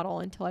to be a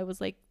model until I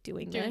was like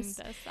doing this.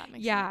 That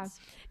makes sense.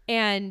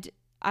 And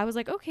I was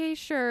like, okay,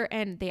 sure.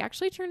 And they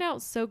actually turned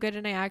out so good.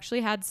 And I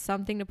actually had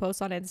something to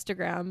post on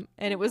Instagram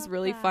and it was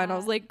really fun. I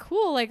was like,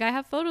 cool. Like I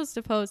have photos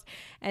to post.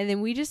 And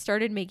then we just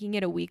started making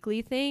it a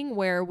weekly thing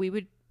where we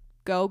would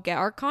go get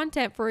our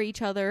content for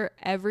each other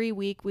every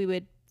week. We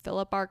would fill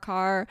up our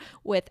car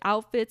with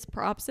outfits,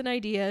 props, and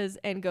ideas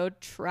and go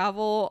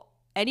travel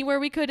anywhere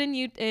we could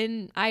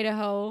in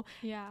Idaho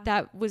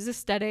that was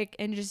aesthetic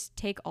and just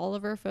take all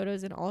of our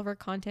photos and all of our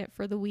content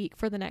for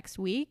the next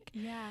week.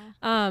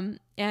 And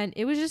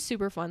it was just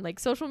super fun. Like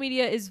social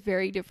media is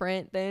very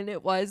different than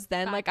it was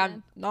then. Like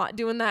I'm not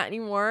doing that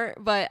anymore,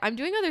 but I'm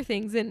doing other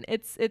things and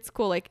it's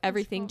cool. Like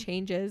everything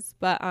changes,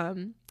 but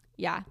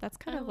yeah, that's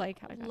kind of like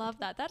how I love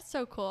that. That's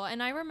so cool.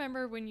 And I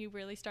remember when you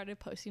really started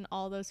posting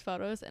all those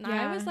photos and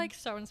I was like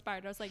so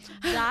inspired. I was like,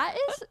 that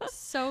is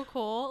so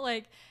cool.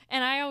 Like,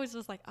 and I always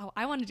was like, oh,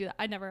 I want to do that.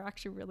 I never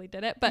actually really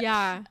did it, but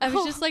yeah, it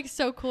was just like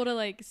so cool to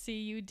like see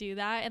you do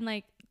that. And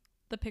like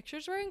the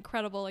pictures were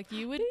incredible. Like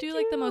you would do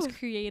like the most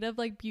creative,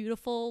 like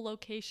beautiful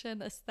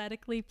location,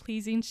 aesthetically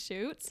pleasing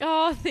shoots.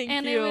 Oh, thank you.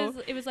 And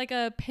it was like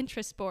a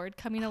Pinterest board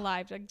coming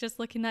alive. Like just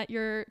looking at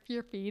your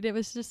feed, it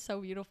was just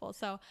so beautiful.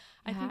 So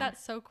I think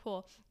that's so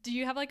cool. Do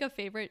you have like a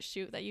favorite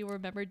shoot that you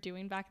remember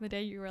doing back in the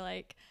day? You were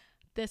like,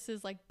 this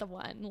is like the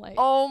one. Like,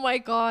 oh my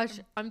gosh,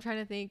 I'm trying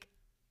to think.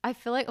 I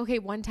feel like, okay,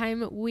 one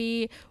time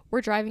we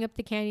were driving up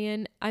the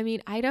canyon. I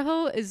mean,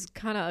 Idaho is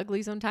kind of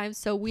ugly sometimes.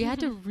 So we had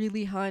to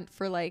really hunt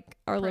for like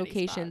our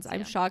locations.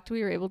 I'm shocked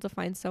we were able to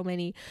find so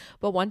many.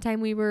 But one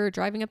time we were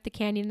driving up the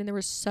canyon and there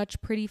were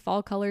such pretty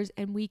fall colors.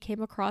 And we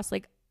came across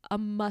like a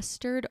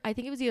mustard, I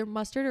think it was either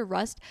mustard or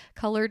rust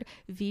colored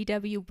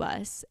VW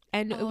bus.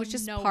 And it was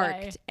just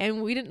parked.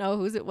 And we didn't know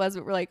whose it was.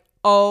 But we're like,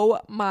 oh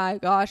my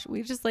gosh,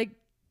 we just like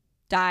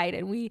died.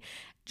 And we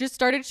just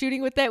started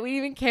shooting with it. We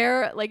didn't even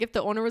care like if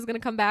the owner was going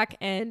to come back.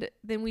 And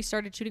then we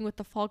started shooting with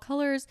the fall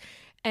colors.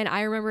 And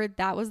I remember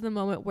that was the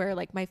moment where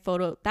like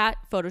that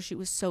photo shoot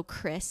was so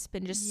crisp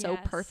and just so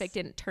perfect.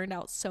 And it turned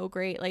out so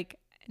great. Like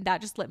that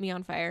just lit me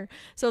on fire.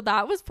 So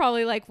that was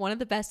probably like one of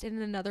the best.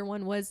 And another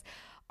one was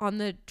on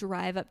the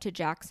drive up to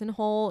Jackson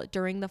Hole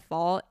during the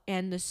fall,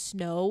 and the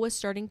snow was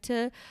starting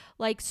to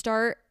like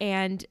start,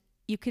 and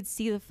you could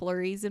see the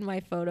flurries in my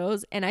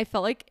photos, and I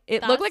felt like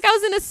it looked like I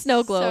was in a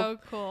snow globe.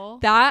 So cool.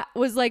 That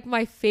was like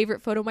my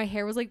favorite photo. My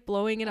hair was like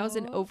blowing and I was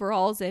in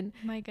overalls, and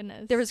my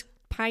goodness, there was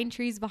pine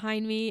trees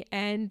behind me,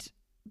 and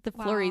the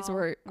flurries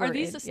were are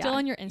these still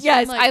on your Instagram?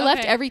 Yes, like, I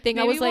left everything.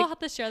 Maybe I was we'll like, have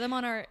to share them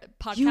on our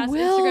podcast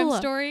Instagram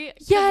story.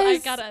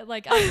 Yes, I gotta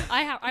like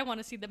I want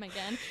to see them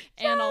again.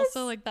 And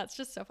also like that's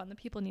just so fun. The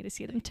people need to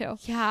see them too.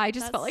 Yeah, I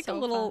just felt like a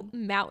little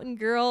mountain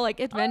girl,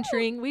 like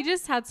adventuring. We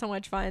just had so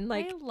much fun.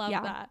 Like, I love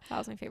that. That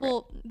was my favorite.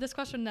 Well, this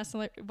question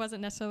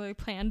wasn't necessarily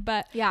planned,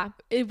 but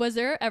was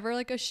there ever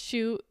like a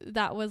shoot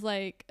that was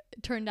like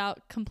turned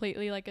out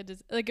completely like it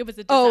was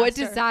a disaster? Oh, a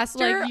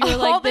disaster. Like you were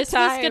like, this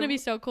was gonna be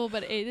so cool,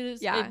 but it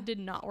did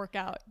not work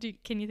out.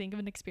 Can you think of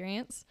an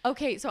experience?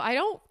 Okay, so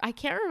I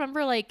can't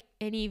remember like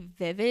any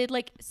vivid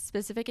like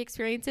specific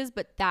experiences,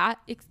 but that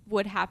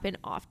would happen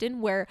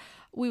often where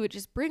we would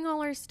just bring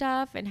all our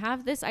stuff and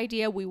have this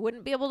idea. We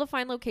wouldn't be able to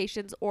find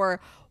locations, or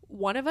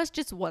one of us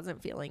just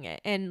wasn't feeling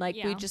it, and like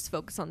we'd just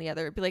focus on the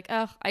other. It'd be like,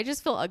 oh, I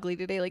just feel ugly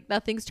today, like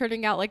nothing's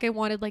turning out like I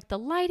wanted, like the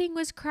lighting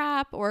was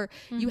crap, or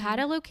you had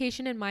a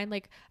location in mind.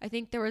 Like I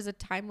think there was a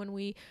time when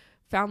we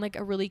found like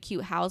a really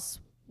cute house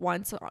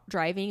once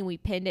driving, and we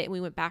pinned it and we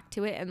went back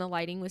to it, and the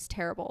lighting was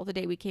terrible the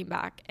day we came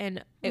back,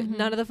 and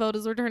none of the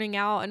photos were turning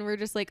out, and we're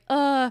just like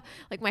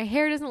like my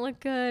hair doesn't look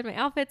good, my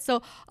outfit.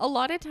 So a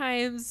lot of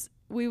times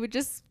we would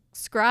just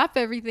scrap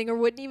everything or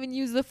wouldn't even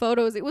use the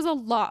photos. It was a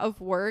lot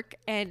of work,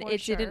 and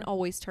didn't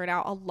always turn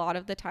out. A lot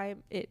of the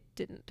time it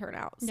didn't turn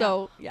out. Yeah.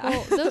 So yeah.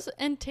 Well, those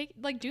and take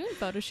like doing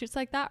photo shoots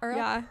like that are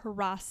Yeah. a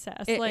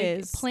process. It like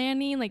is.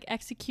 planning, like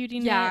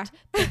executing Yeah.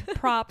 it, the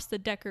props, the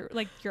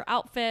like your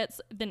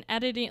outfits, then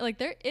editing. Like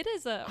it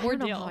is a I ordeal.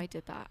 don't know how I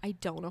did that. I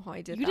don't know how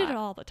I did You that. did it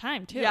all the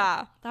time too.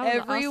 Yeah. That was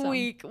Every awesome.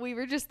 week we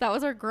were just, that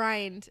was our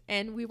grind,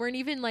 and we weren't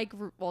even like,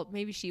 well,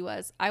 maybe she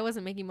was. I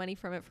wasn't making money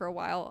from it for a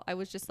while. I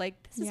was just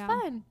like, this is Yeah.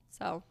 fun.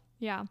 So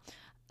Yeah.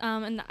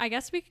 And I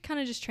guess we could kind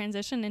of just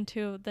transition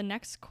into the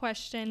next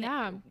question.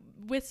 yeah.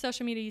 With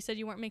social media, you said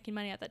you weren't making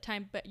money at that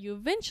time, but you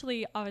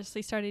eventually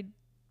obviously started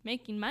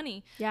making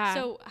money. Yeah.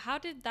 So how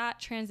did that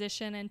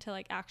transition into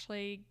like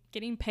actually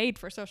getting paid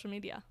for social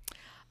media?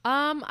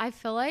 I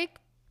feel like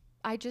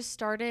I just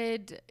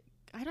started,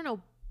 I don't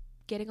know,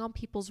 getting on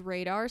people's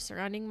radar,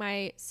 surrounding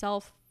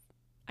myself,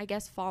 I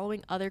guess,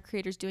 following other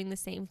creators doing the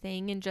same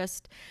thing, and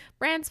just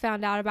brands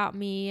found out about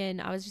me,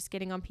 and I was just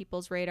getting on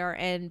people's radar,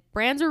 and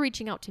brands were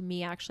reaching out to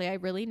me. Actually, I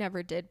really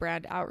never did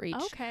brand outreach,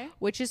 Okay.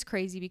 which is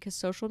crazy because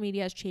social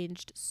media has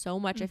changed so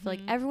much. I feel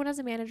like everyone has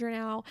a manager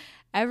now.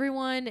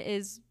 Everyone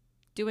is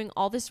doing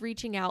all this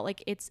reaching out.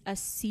 Like, it's a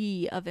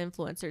sea of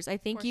influencers. I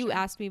think For you sure.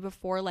 asked me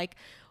before, like,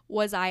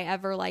 was I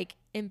ever like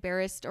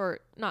embarrassed, or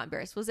not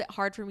embarrassed? Was it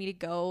hard for me to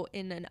go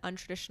in an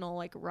untraditional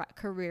like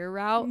career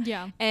route?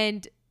 Yeah.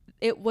 And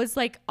it was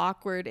like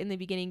awkward in the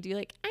beginning to be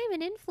like, I'm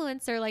an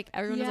influencer. Like,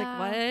 everyone was like,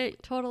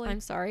 what? Totally.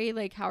 I'm sorry.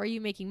 Like, how are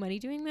you making money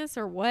doing this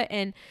or what?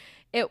 And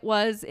it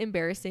was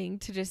embarrassing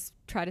to just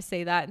try to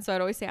say that. And so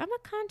I'd always say, I'm a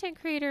content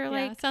creator. Yeah,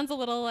 Like, it sounds a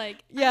little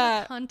like I'm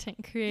Yeah. a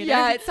content creator.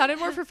 yeah, it sounded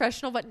more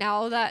professional, but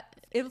now that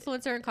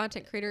influencer and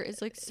content creator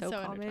is like so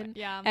common. intertwined.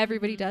 Yeah.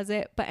 Everybody Mhm. does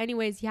it. But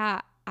anyways,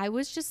 yeah, I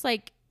was just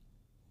like,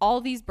 all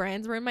these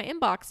brands were in my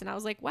inbox, and I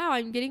was like, wow,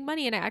 I'm getting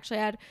money. And I actually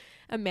had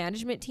a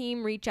management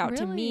team reach out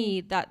to me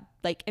that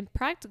like, and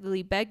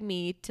practically begged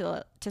me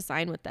to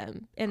sign with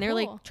them. And they're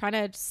like Cool. trying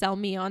to sell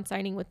me on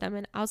signing with them.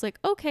 And I was like,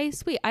 okay,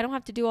 sweet. I don't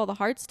have to do all the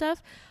hard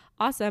stuff.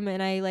 Awesome.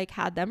 And I like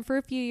had them for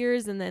a few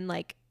years, and then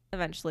like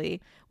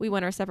eventually we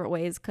went our separate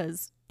ways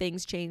because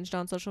things changed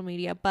on social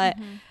media. But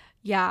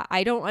yeah,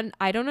 I don't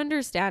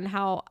understand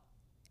how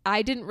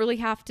I didn't really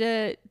have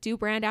to do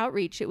brand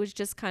outreach. It was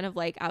just kind of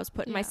like I was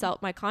putting my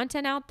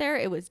content out there.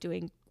 It was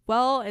doing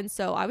well. And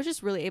so I was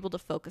just really able to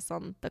focus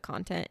on the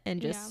content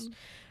and just,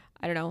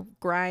 I don't know,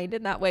 grind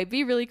in that way,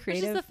 be really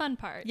creative. Which is the fun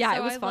part. Yeah,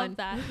 so it was I fun. love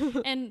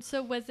that. And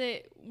so was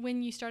it,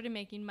 when you started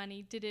making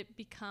money, did it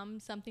become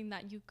something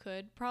that you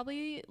could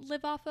probably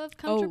live off of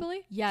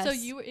comfortably? yes. So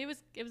it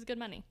was good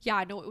money.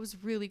 Yeah, no, it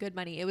was really good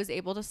money. It was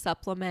able to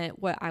supplement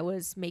what I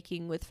was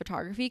making with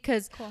photography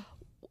because Cool.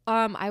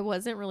 I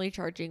wasn't really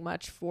charging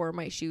much for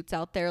my shoots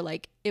out there.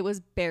 Like, it was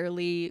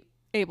barely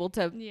able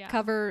to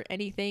cover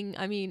anything.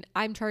 I mean,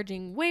 I'm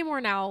charging way more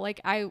now.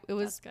 Like, it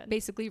was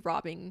basically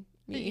robbing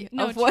me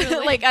of what,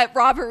 truly. like, at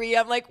robbery.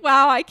 I'm like,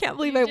 wow, I can't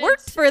believe I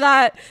worked for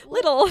that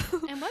little.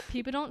 And what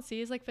people don't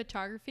see is like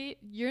photography,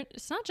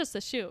 it's not just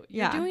a shoot.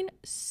 You're Yeah. doing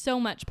so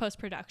much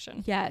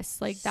post-production. Yes,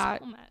 like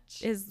that So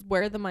much. is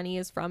where the money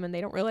is from, and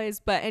they don't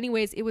realize. But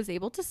anyways, it was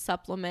able to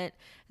supplement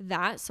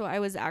that, so I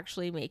was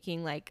actually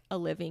making like a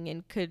living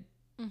and could,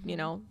 you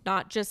know,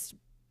 not just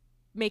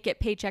make it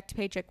paycheck to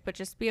paycheck, but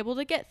just be able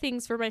to get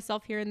things for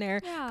myself here and there.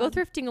 Yeah. Go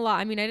thrifting a lot.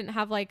 I mean, I didn't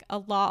have like a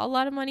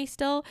lot of money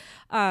still,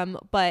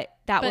 but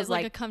that was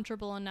like like a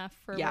comfortable enough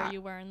for where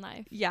you were in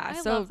life. yeah.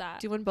 I So love that.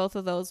 doing both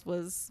of those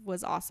was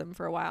awesome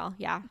for a while.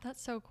 Yeah.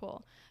 That's so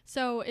cool.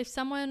 So if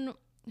someone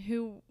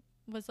who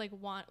was like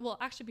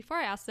actually before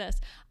I ask this,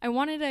 I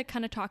wanted to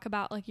kind of talk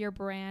about like your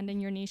brand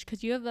and your niche,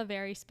 because you have a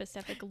very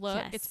specific look.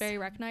 Yes. It's very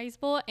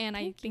recognizable, and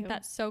I think you.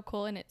 that's so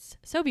cool, and it's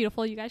so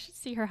beautiful. You guys should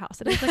see her house.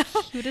 It is the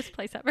cutest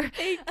place ever.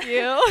 Thank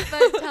you.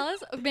 But tell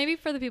us, maybe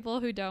for the people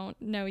who don't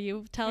know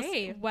you, tell us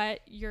Hey. what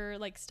your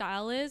like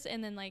style is,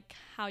 and then like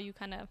how you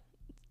kind of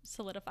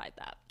solidified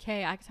that.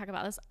 Okay, I can talk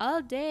about this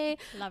all day.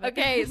 Love it.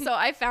 Okay, so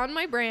I found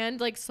my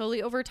brand like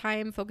slowly over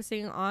time,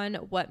 focusing on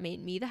what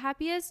made me the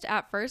happiest.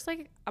 At first,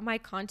 like my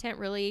content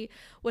really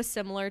was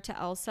similar to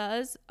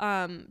Elsa's,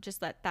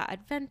 just that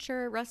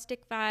adventure,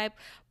 rustic vibe.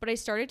 But I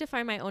started to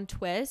find my own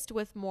twist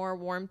with more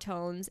warm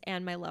tones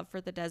and my love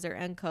for the desert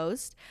and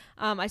coast.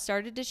 I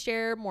started to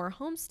share more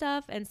home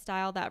stuff and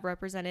style that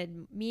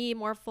represented me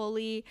more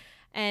fully.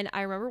 And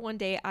I remember one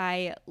day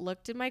I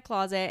looked in my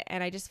closet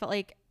and I just felt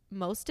like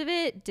most of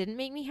it didn't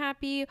make me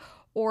happy,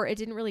 or it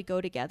didn't really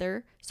go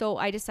together. So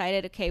I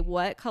decided, okay,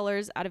 what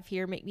colors out of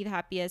here make me the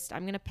happiest?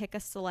 I'm going to pick a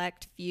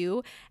select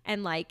few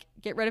and like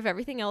get rid of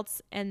everything else,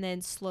 and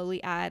then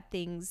slowly add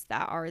things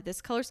that are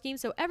this color scheme.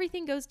 So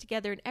everything goes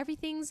together and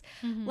everything's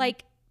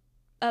like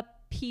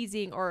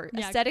appeasing or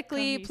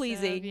aesthetically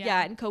pleasing.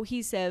 Yeah. And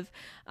cohesive.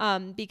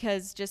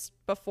 Because just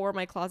before,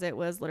 my closet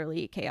was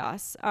literally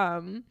chaos.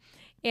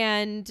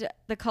 And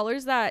the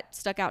colors that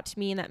stuck out to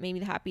me and that made me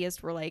the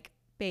happiest were like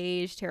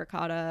beige,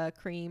 terracotta,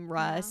 cream,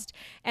 rust.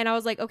 And I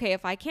was like, okay,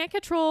 if I can't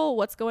control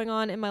what's going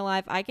on in my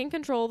life, I can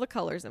control the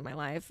colors in my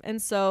life.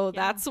 And so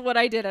that's what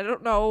I did. I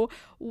don't know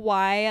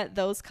why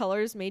those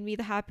colors made me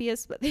the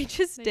happiest, but they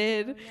just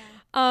did.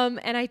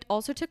 And I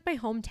also took my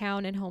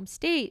hometown and home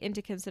state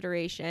into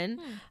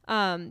consideration,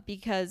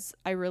 because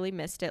I really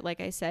missed it,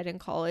 like I said, in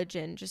college,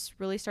 and just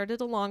really started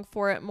to long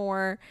for it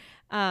more.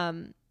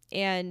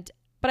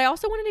 But I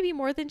also wanted to be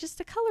more than just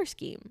a color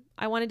scheme.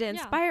 I wanted to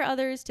inspire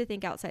others to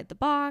think outside the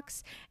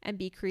box and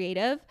be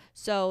creative.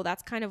 So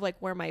that's kind of like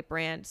where my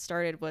brand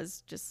started,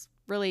 was just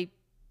really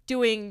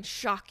doing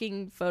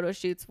shocking photo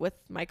shoots with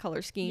my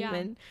color scheme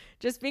and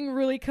just being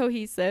really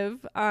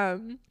cohesive.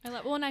 And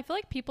I feel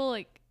like people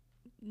like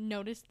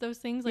notice those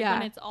things, like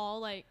when it's all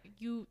like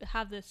you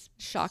have this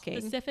shocking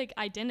specific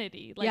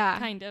identity, like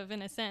kind of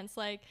in a sense,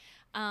 like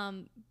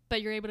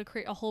but you're able to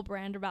create a whole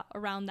brand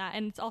around that,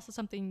 and it's also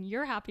something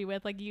you're happy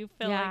with. Like you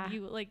feel like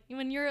you like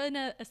when you're in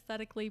a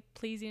aesthetically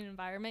pleasing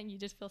environment, you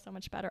just feel so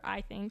much better,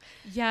 I think.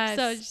 Yes.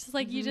 So it's just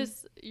like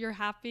you're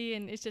happy,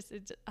 and it's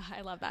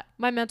I love that.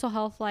 My mental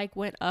health like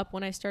went up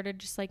when I started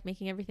just like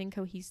making everything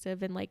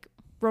cohesive and like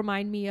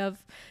remind me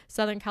of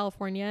Southern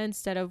California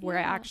instead of where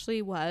I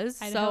actually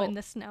was. Idaho in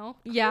the snow.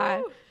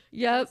 Yeah. Ooh.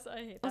 Yep. Yes, I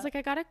hate that. I was like,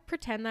 I gotta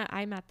pretend that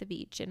I'm at the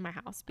beach in my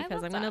house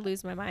because I'm gonna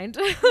lose my mind.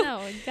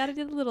 No, you gotta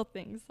do the little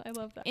things. I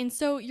love that. And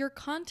so your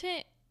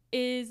content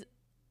is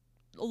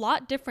a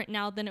lot different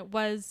now than it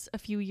was a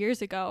few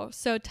years ago.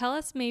 So tell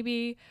us,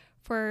 maybe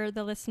for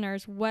the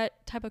listeners,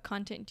 what type of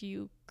content do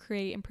you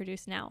create and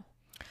produce now?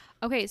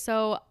 Okay,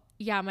 so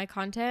yeah, my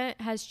content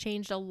has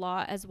changed a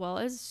lot, as well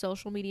as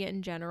social media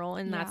in general,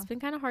 and that's been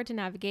kind of hard to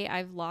navigate.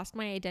 I've lost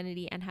my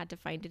identity and had to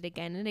find it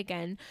again and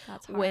again.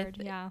 That's hard.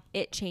 With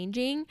it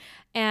changing.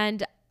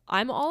 And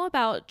I'm all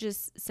about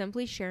just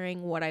simply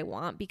sharing what I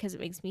want because it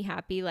makes me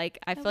happy. Like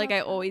I feel like I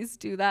always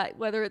do that,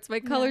 whether it's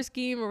my color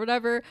scheme or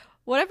whatever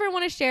I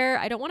want to share.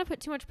 I don't want to put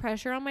too much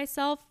pressure on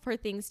myself for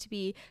things to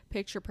be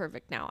picture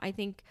perfect now. I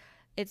think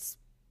it's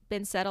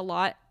been said a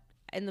lot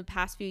in the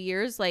past few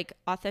years, like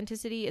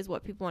authenticity is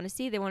what people want to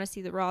see. They want to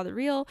see the raw, the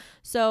real.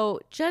 So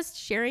just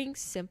sharing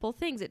simple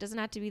things. It doesn't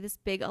have to be this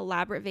big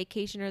elaborate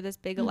vacation or this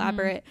big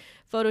elaborate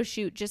photo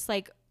shoot. Just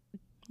like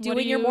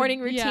doing your morning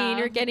routine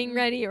or getting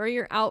ready, or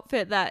your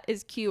outfit that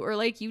is cute, or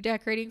like you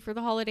decorating for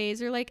the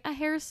holidays, or like a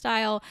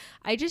hairstyle.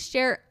 I just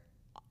share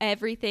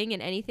everything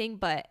and anything,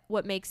 but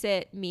what makes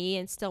it me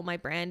and still my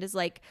brand is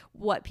like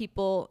what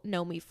people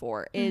know me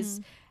for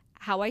is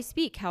how I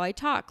speak, how I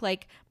talk,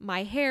 like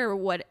my hair,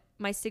 what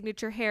my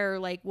signature hair,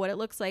 like what it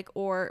looks like,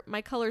 or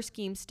my color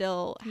scheme,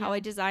 still how I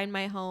design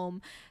my home.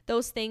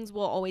 Those things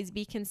will always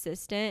be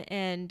consistent,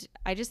 and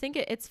I just think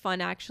it's fun.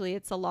 Actually,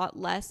 it's a lot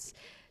less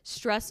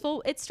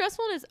stressful. It's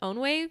stressful in its own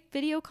way,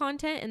 video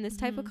content and this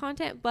type of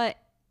content, but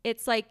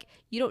it's like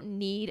you don't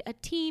need a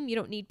team, you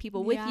don't need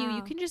people with you.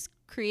 You can just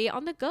create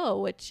on the go,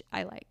 which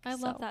I like. I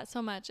love that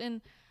so much.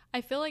 And I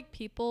feel like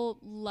people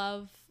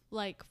love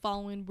like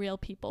following real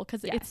people,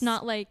 because it's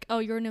not like, oh,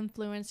 you're an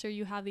influencer,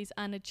 you have these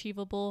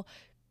unachievable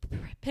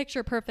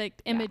picture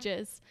perfect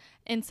images,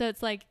 and so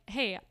it's like,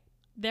 hey,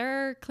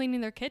 they're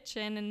cleaning their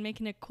kitchen and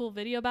making a cool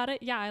video about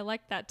it. Yeah, I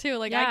like that too.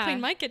 Like I clean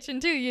my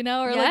kitchen too, you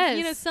know, or like,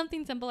 you know,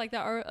 something simple like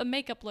that, or a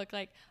makeup look,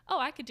 like, oh,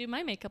 I could do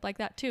my makeup like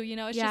that too, you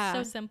know. It's just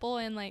so simple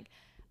and like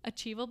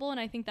achievable, and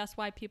I think that's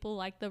why people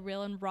like the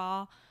real and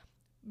raw,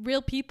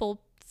 real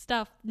people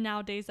stuff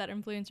nowadays that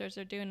influencers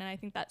are doing. And I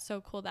think that's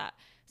so cool that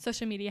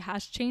social media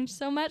has changed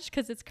so much,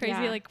 because it's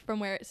crazy like from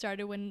where it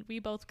started when we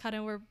both kind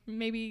of were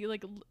maybe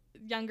like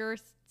younger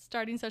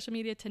starting social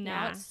media to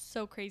now. It's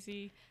so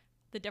crazy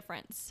the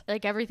difference.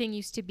 Like everything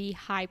used to be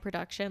high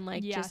production,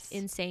 like just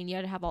insane. You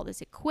had to have all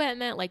this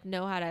equipment, like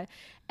know how to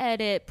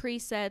edit,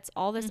 presets,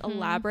 all this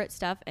elaborate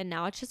stuff, and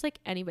now it's just like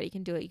anybody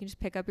can do it. You can just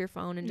pick up your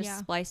phone and just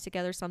splice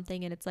together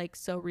something, and it's like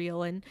so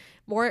real and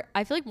more,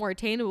 I feel like more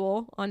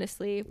attainable,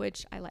 honestly,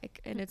 which I like,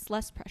 and it's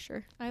less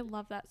pressure. I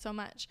love that so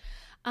much.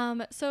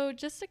 So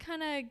just to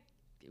kind of,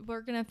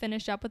 we're going to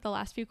finish up with the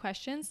last few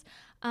questions.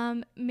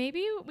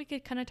 Maybe we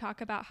could kind of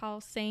talk about how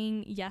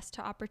saying yes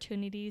to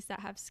opportunities that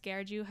have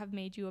scared you have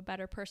made you a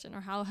better person,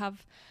 or how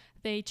have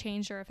they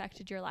changed or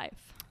affected your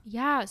life?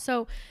 Yeah.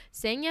 So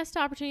saying yes to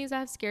opportunities that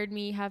have scared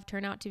me have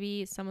turned out to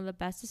be some of the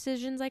best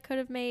decisions I could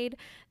have made.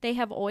 They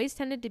have always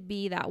tended to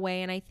be that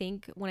way. And I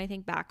think when I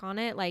think back on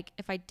it, like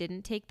if I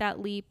didn't take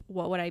that leap,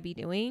 what would I be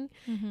doing?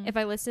 If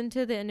I listened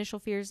to the initial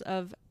fears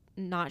of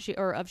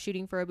of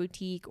shooting for a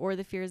boutique, or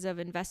the fears of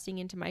investing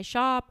into my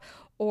shop,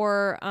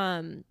 or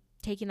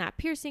taking that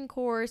piercing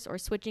course, or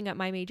switching up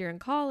my major in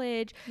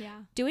college,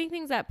 doing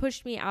things that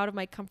pushed me out of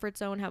my comfort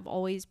zone have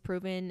always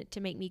proven to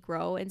make me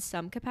grow in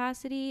some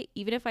capacity.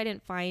 Even if I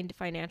didn't find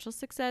financial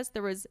success,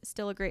 there was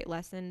still a great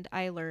lesson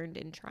I learned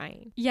in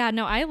trying. Yeah,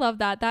 no, I love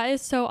that. That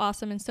is so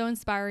awesome and so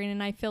inspiring,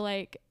 and I feel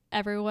like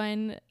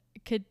everyone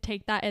could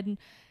take that. And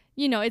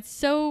you know, it's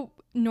so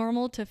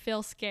normal to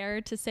feel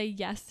scared to say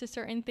yes to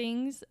certain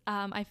things.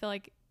 I feel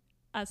like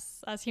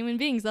as human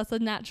beings, that's a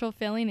natural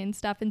feeling and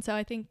stuff. And so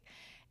I think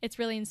it's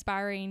really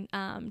inspiring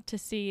to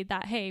see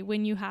that, hey,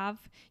 when you have,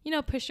 you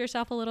know, pushed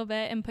yourself a little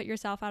bit and put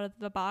yourself out of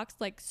the box,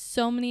 like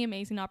so many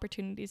amazing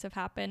opportunities have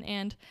happened.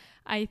 And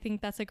I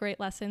think that's a great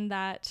lesson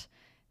that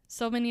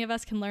so many of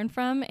us can learn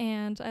from,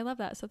 and I love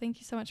that. So thank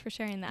you so much for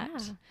sharing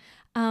that.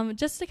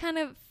 Just to kind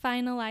of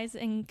finalize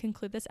and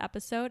conclude this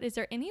episode, is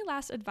there any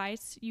last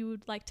advice you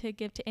would like to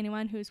give to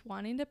anyone who's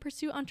wanting to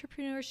pursue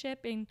entrepreneurship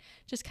and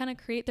just kind of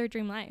create their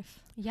dream life?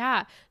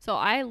 Yeah. So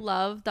I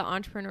love the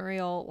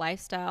entrepreneurial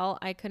lifestyle.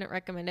 I couldn't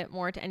recommend it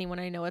more to anyone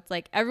I know. It's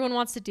like everyone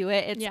wants to do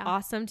it. It's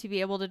awesome to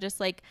be able to just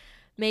like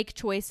make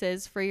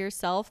choices for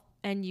yourself,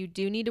 and you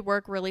do need to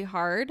work really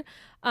hard.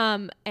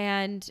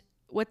 And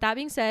with that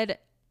being said,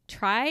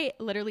 try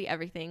literally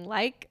everything.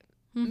 Like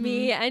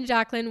me and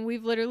Jacqueline,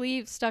 we've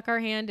literally stuck our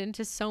hand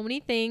into so many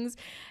things,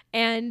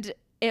 and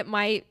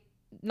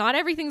not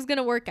everything's going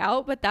to work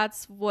out, but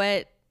that's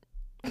what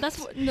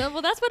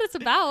it's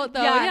about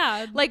though.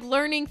 Yeah. Like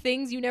learning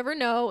things, you never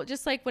know.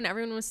 Just like when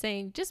everyone was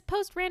saying, just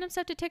post random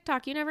stuff to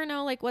TikTok. You never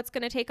know like what's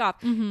going to take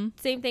off.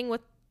 Same thing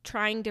with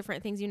trying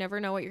different things. You never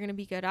know what you're going to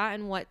be good at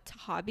and what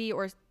hobby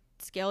or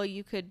skill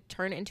you could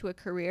turn into a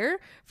career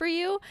for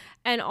you.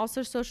 And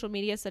also social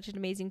media is such an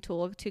amazing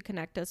tool to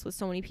connect us with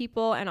so many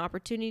people and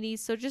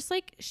opportunities. So just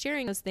like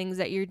sharing those things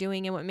that you're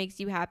doing and what makes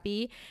you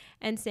happy,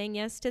 and saying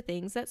yes to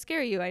things that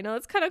scare you. I know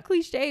it's kind of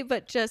cliche,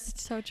 but just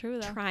so true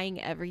though.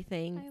 Trying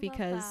everything,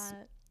 because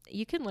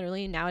you can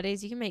literally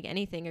nowadays you can make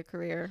anything a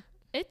career.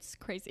 It's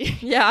crazy.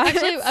 Yeah.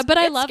 Actually, but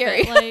I love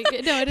scary. It.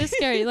 Like, no, it is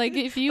scary. Like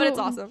if you, but it's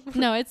awesome.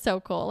 No, it's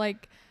so cool.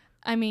 Like,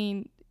 I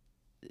mean,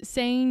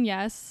 saying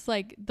yes,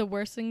 like the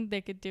worst thing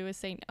they could do is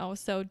say no.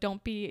 So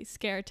don't be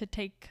scared to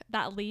take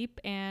that leap,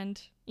 and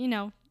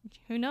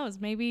who knows,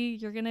 maybe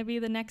you're gonna be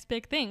the next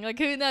big thing. Like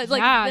who knows?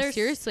 Like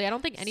seriously, I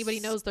don't think anybody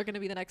knows they're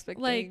gonna be the next big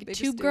thing. Like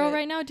Tube Girl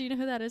right now, do you know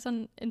who that is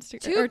on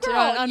Instagram? Tube Girl,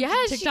 on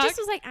TikTok? She just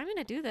was like, I'm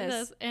gonna do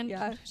this,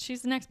 and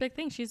she's the next big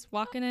thing. She's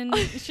walking in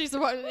she's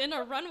in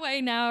a runway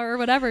now or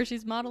whatever.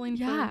 She's modeling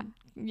for,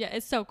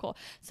 it's so cool.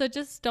 So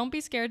just don't be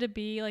scared to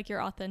be like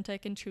your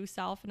authentic and true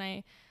self, and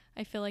I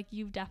feel like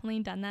you've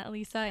definitely done that,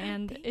 Alysa,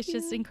 and it's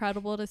just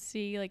incredible to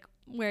see like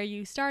where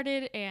you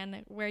started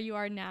and where you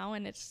are now,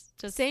 and it's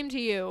just same to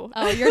you.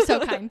 Oh, you're so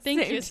kind.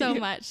 Thank you so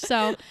much.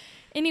 So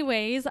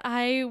anyways,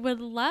 I would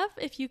love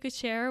if you could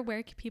share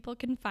where people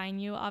can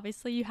find you.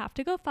 Obviously you have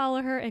to go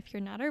follow her if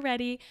you're not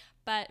already,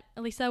 but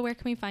Alysa, where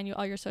can we find you,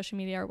 all your social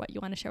media or what you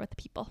want to share with the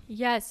people?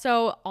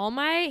 So all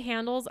my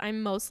handles,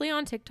 I'm mostly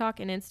on TikTok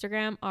and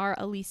Instagram, are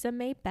Alysa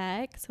Mae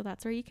Beck. So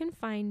that's where you can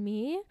find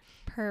me.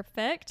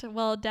 Perfect.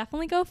 Well,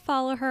 definitely go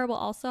follow her. We'll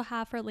also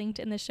have her linked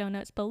in the show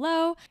notes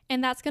below.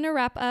 And that's going to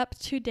wrap up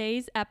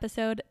today's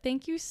episode.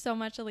 Thank you so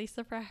much,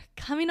 Alysa, for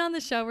coming on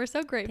the show. We're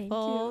so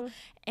grateful. Thank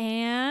you.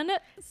 And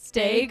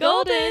stay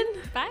golden.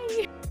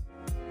 Bye.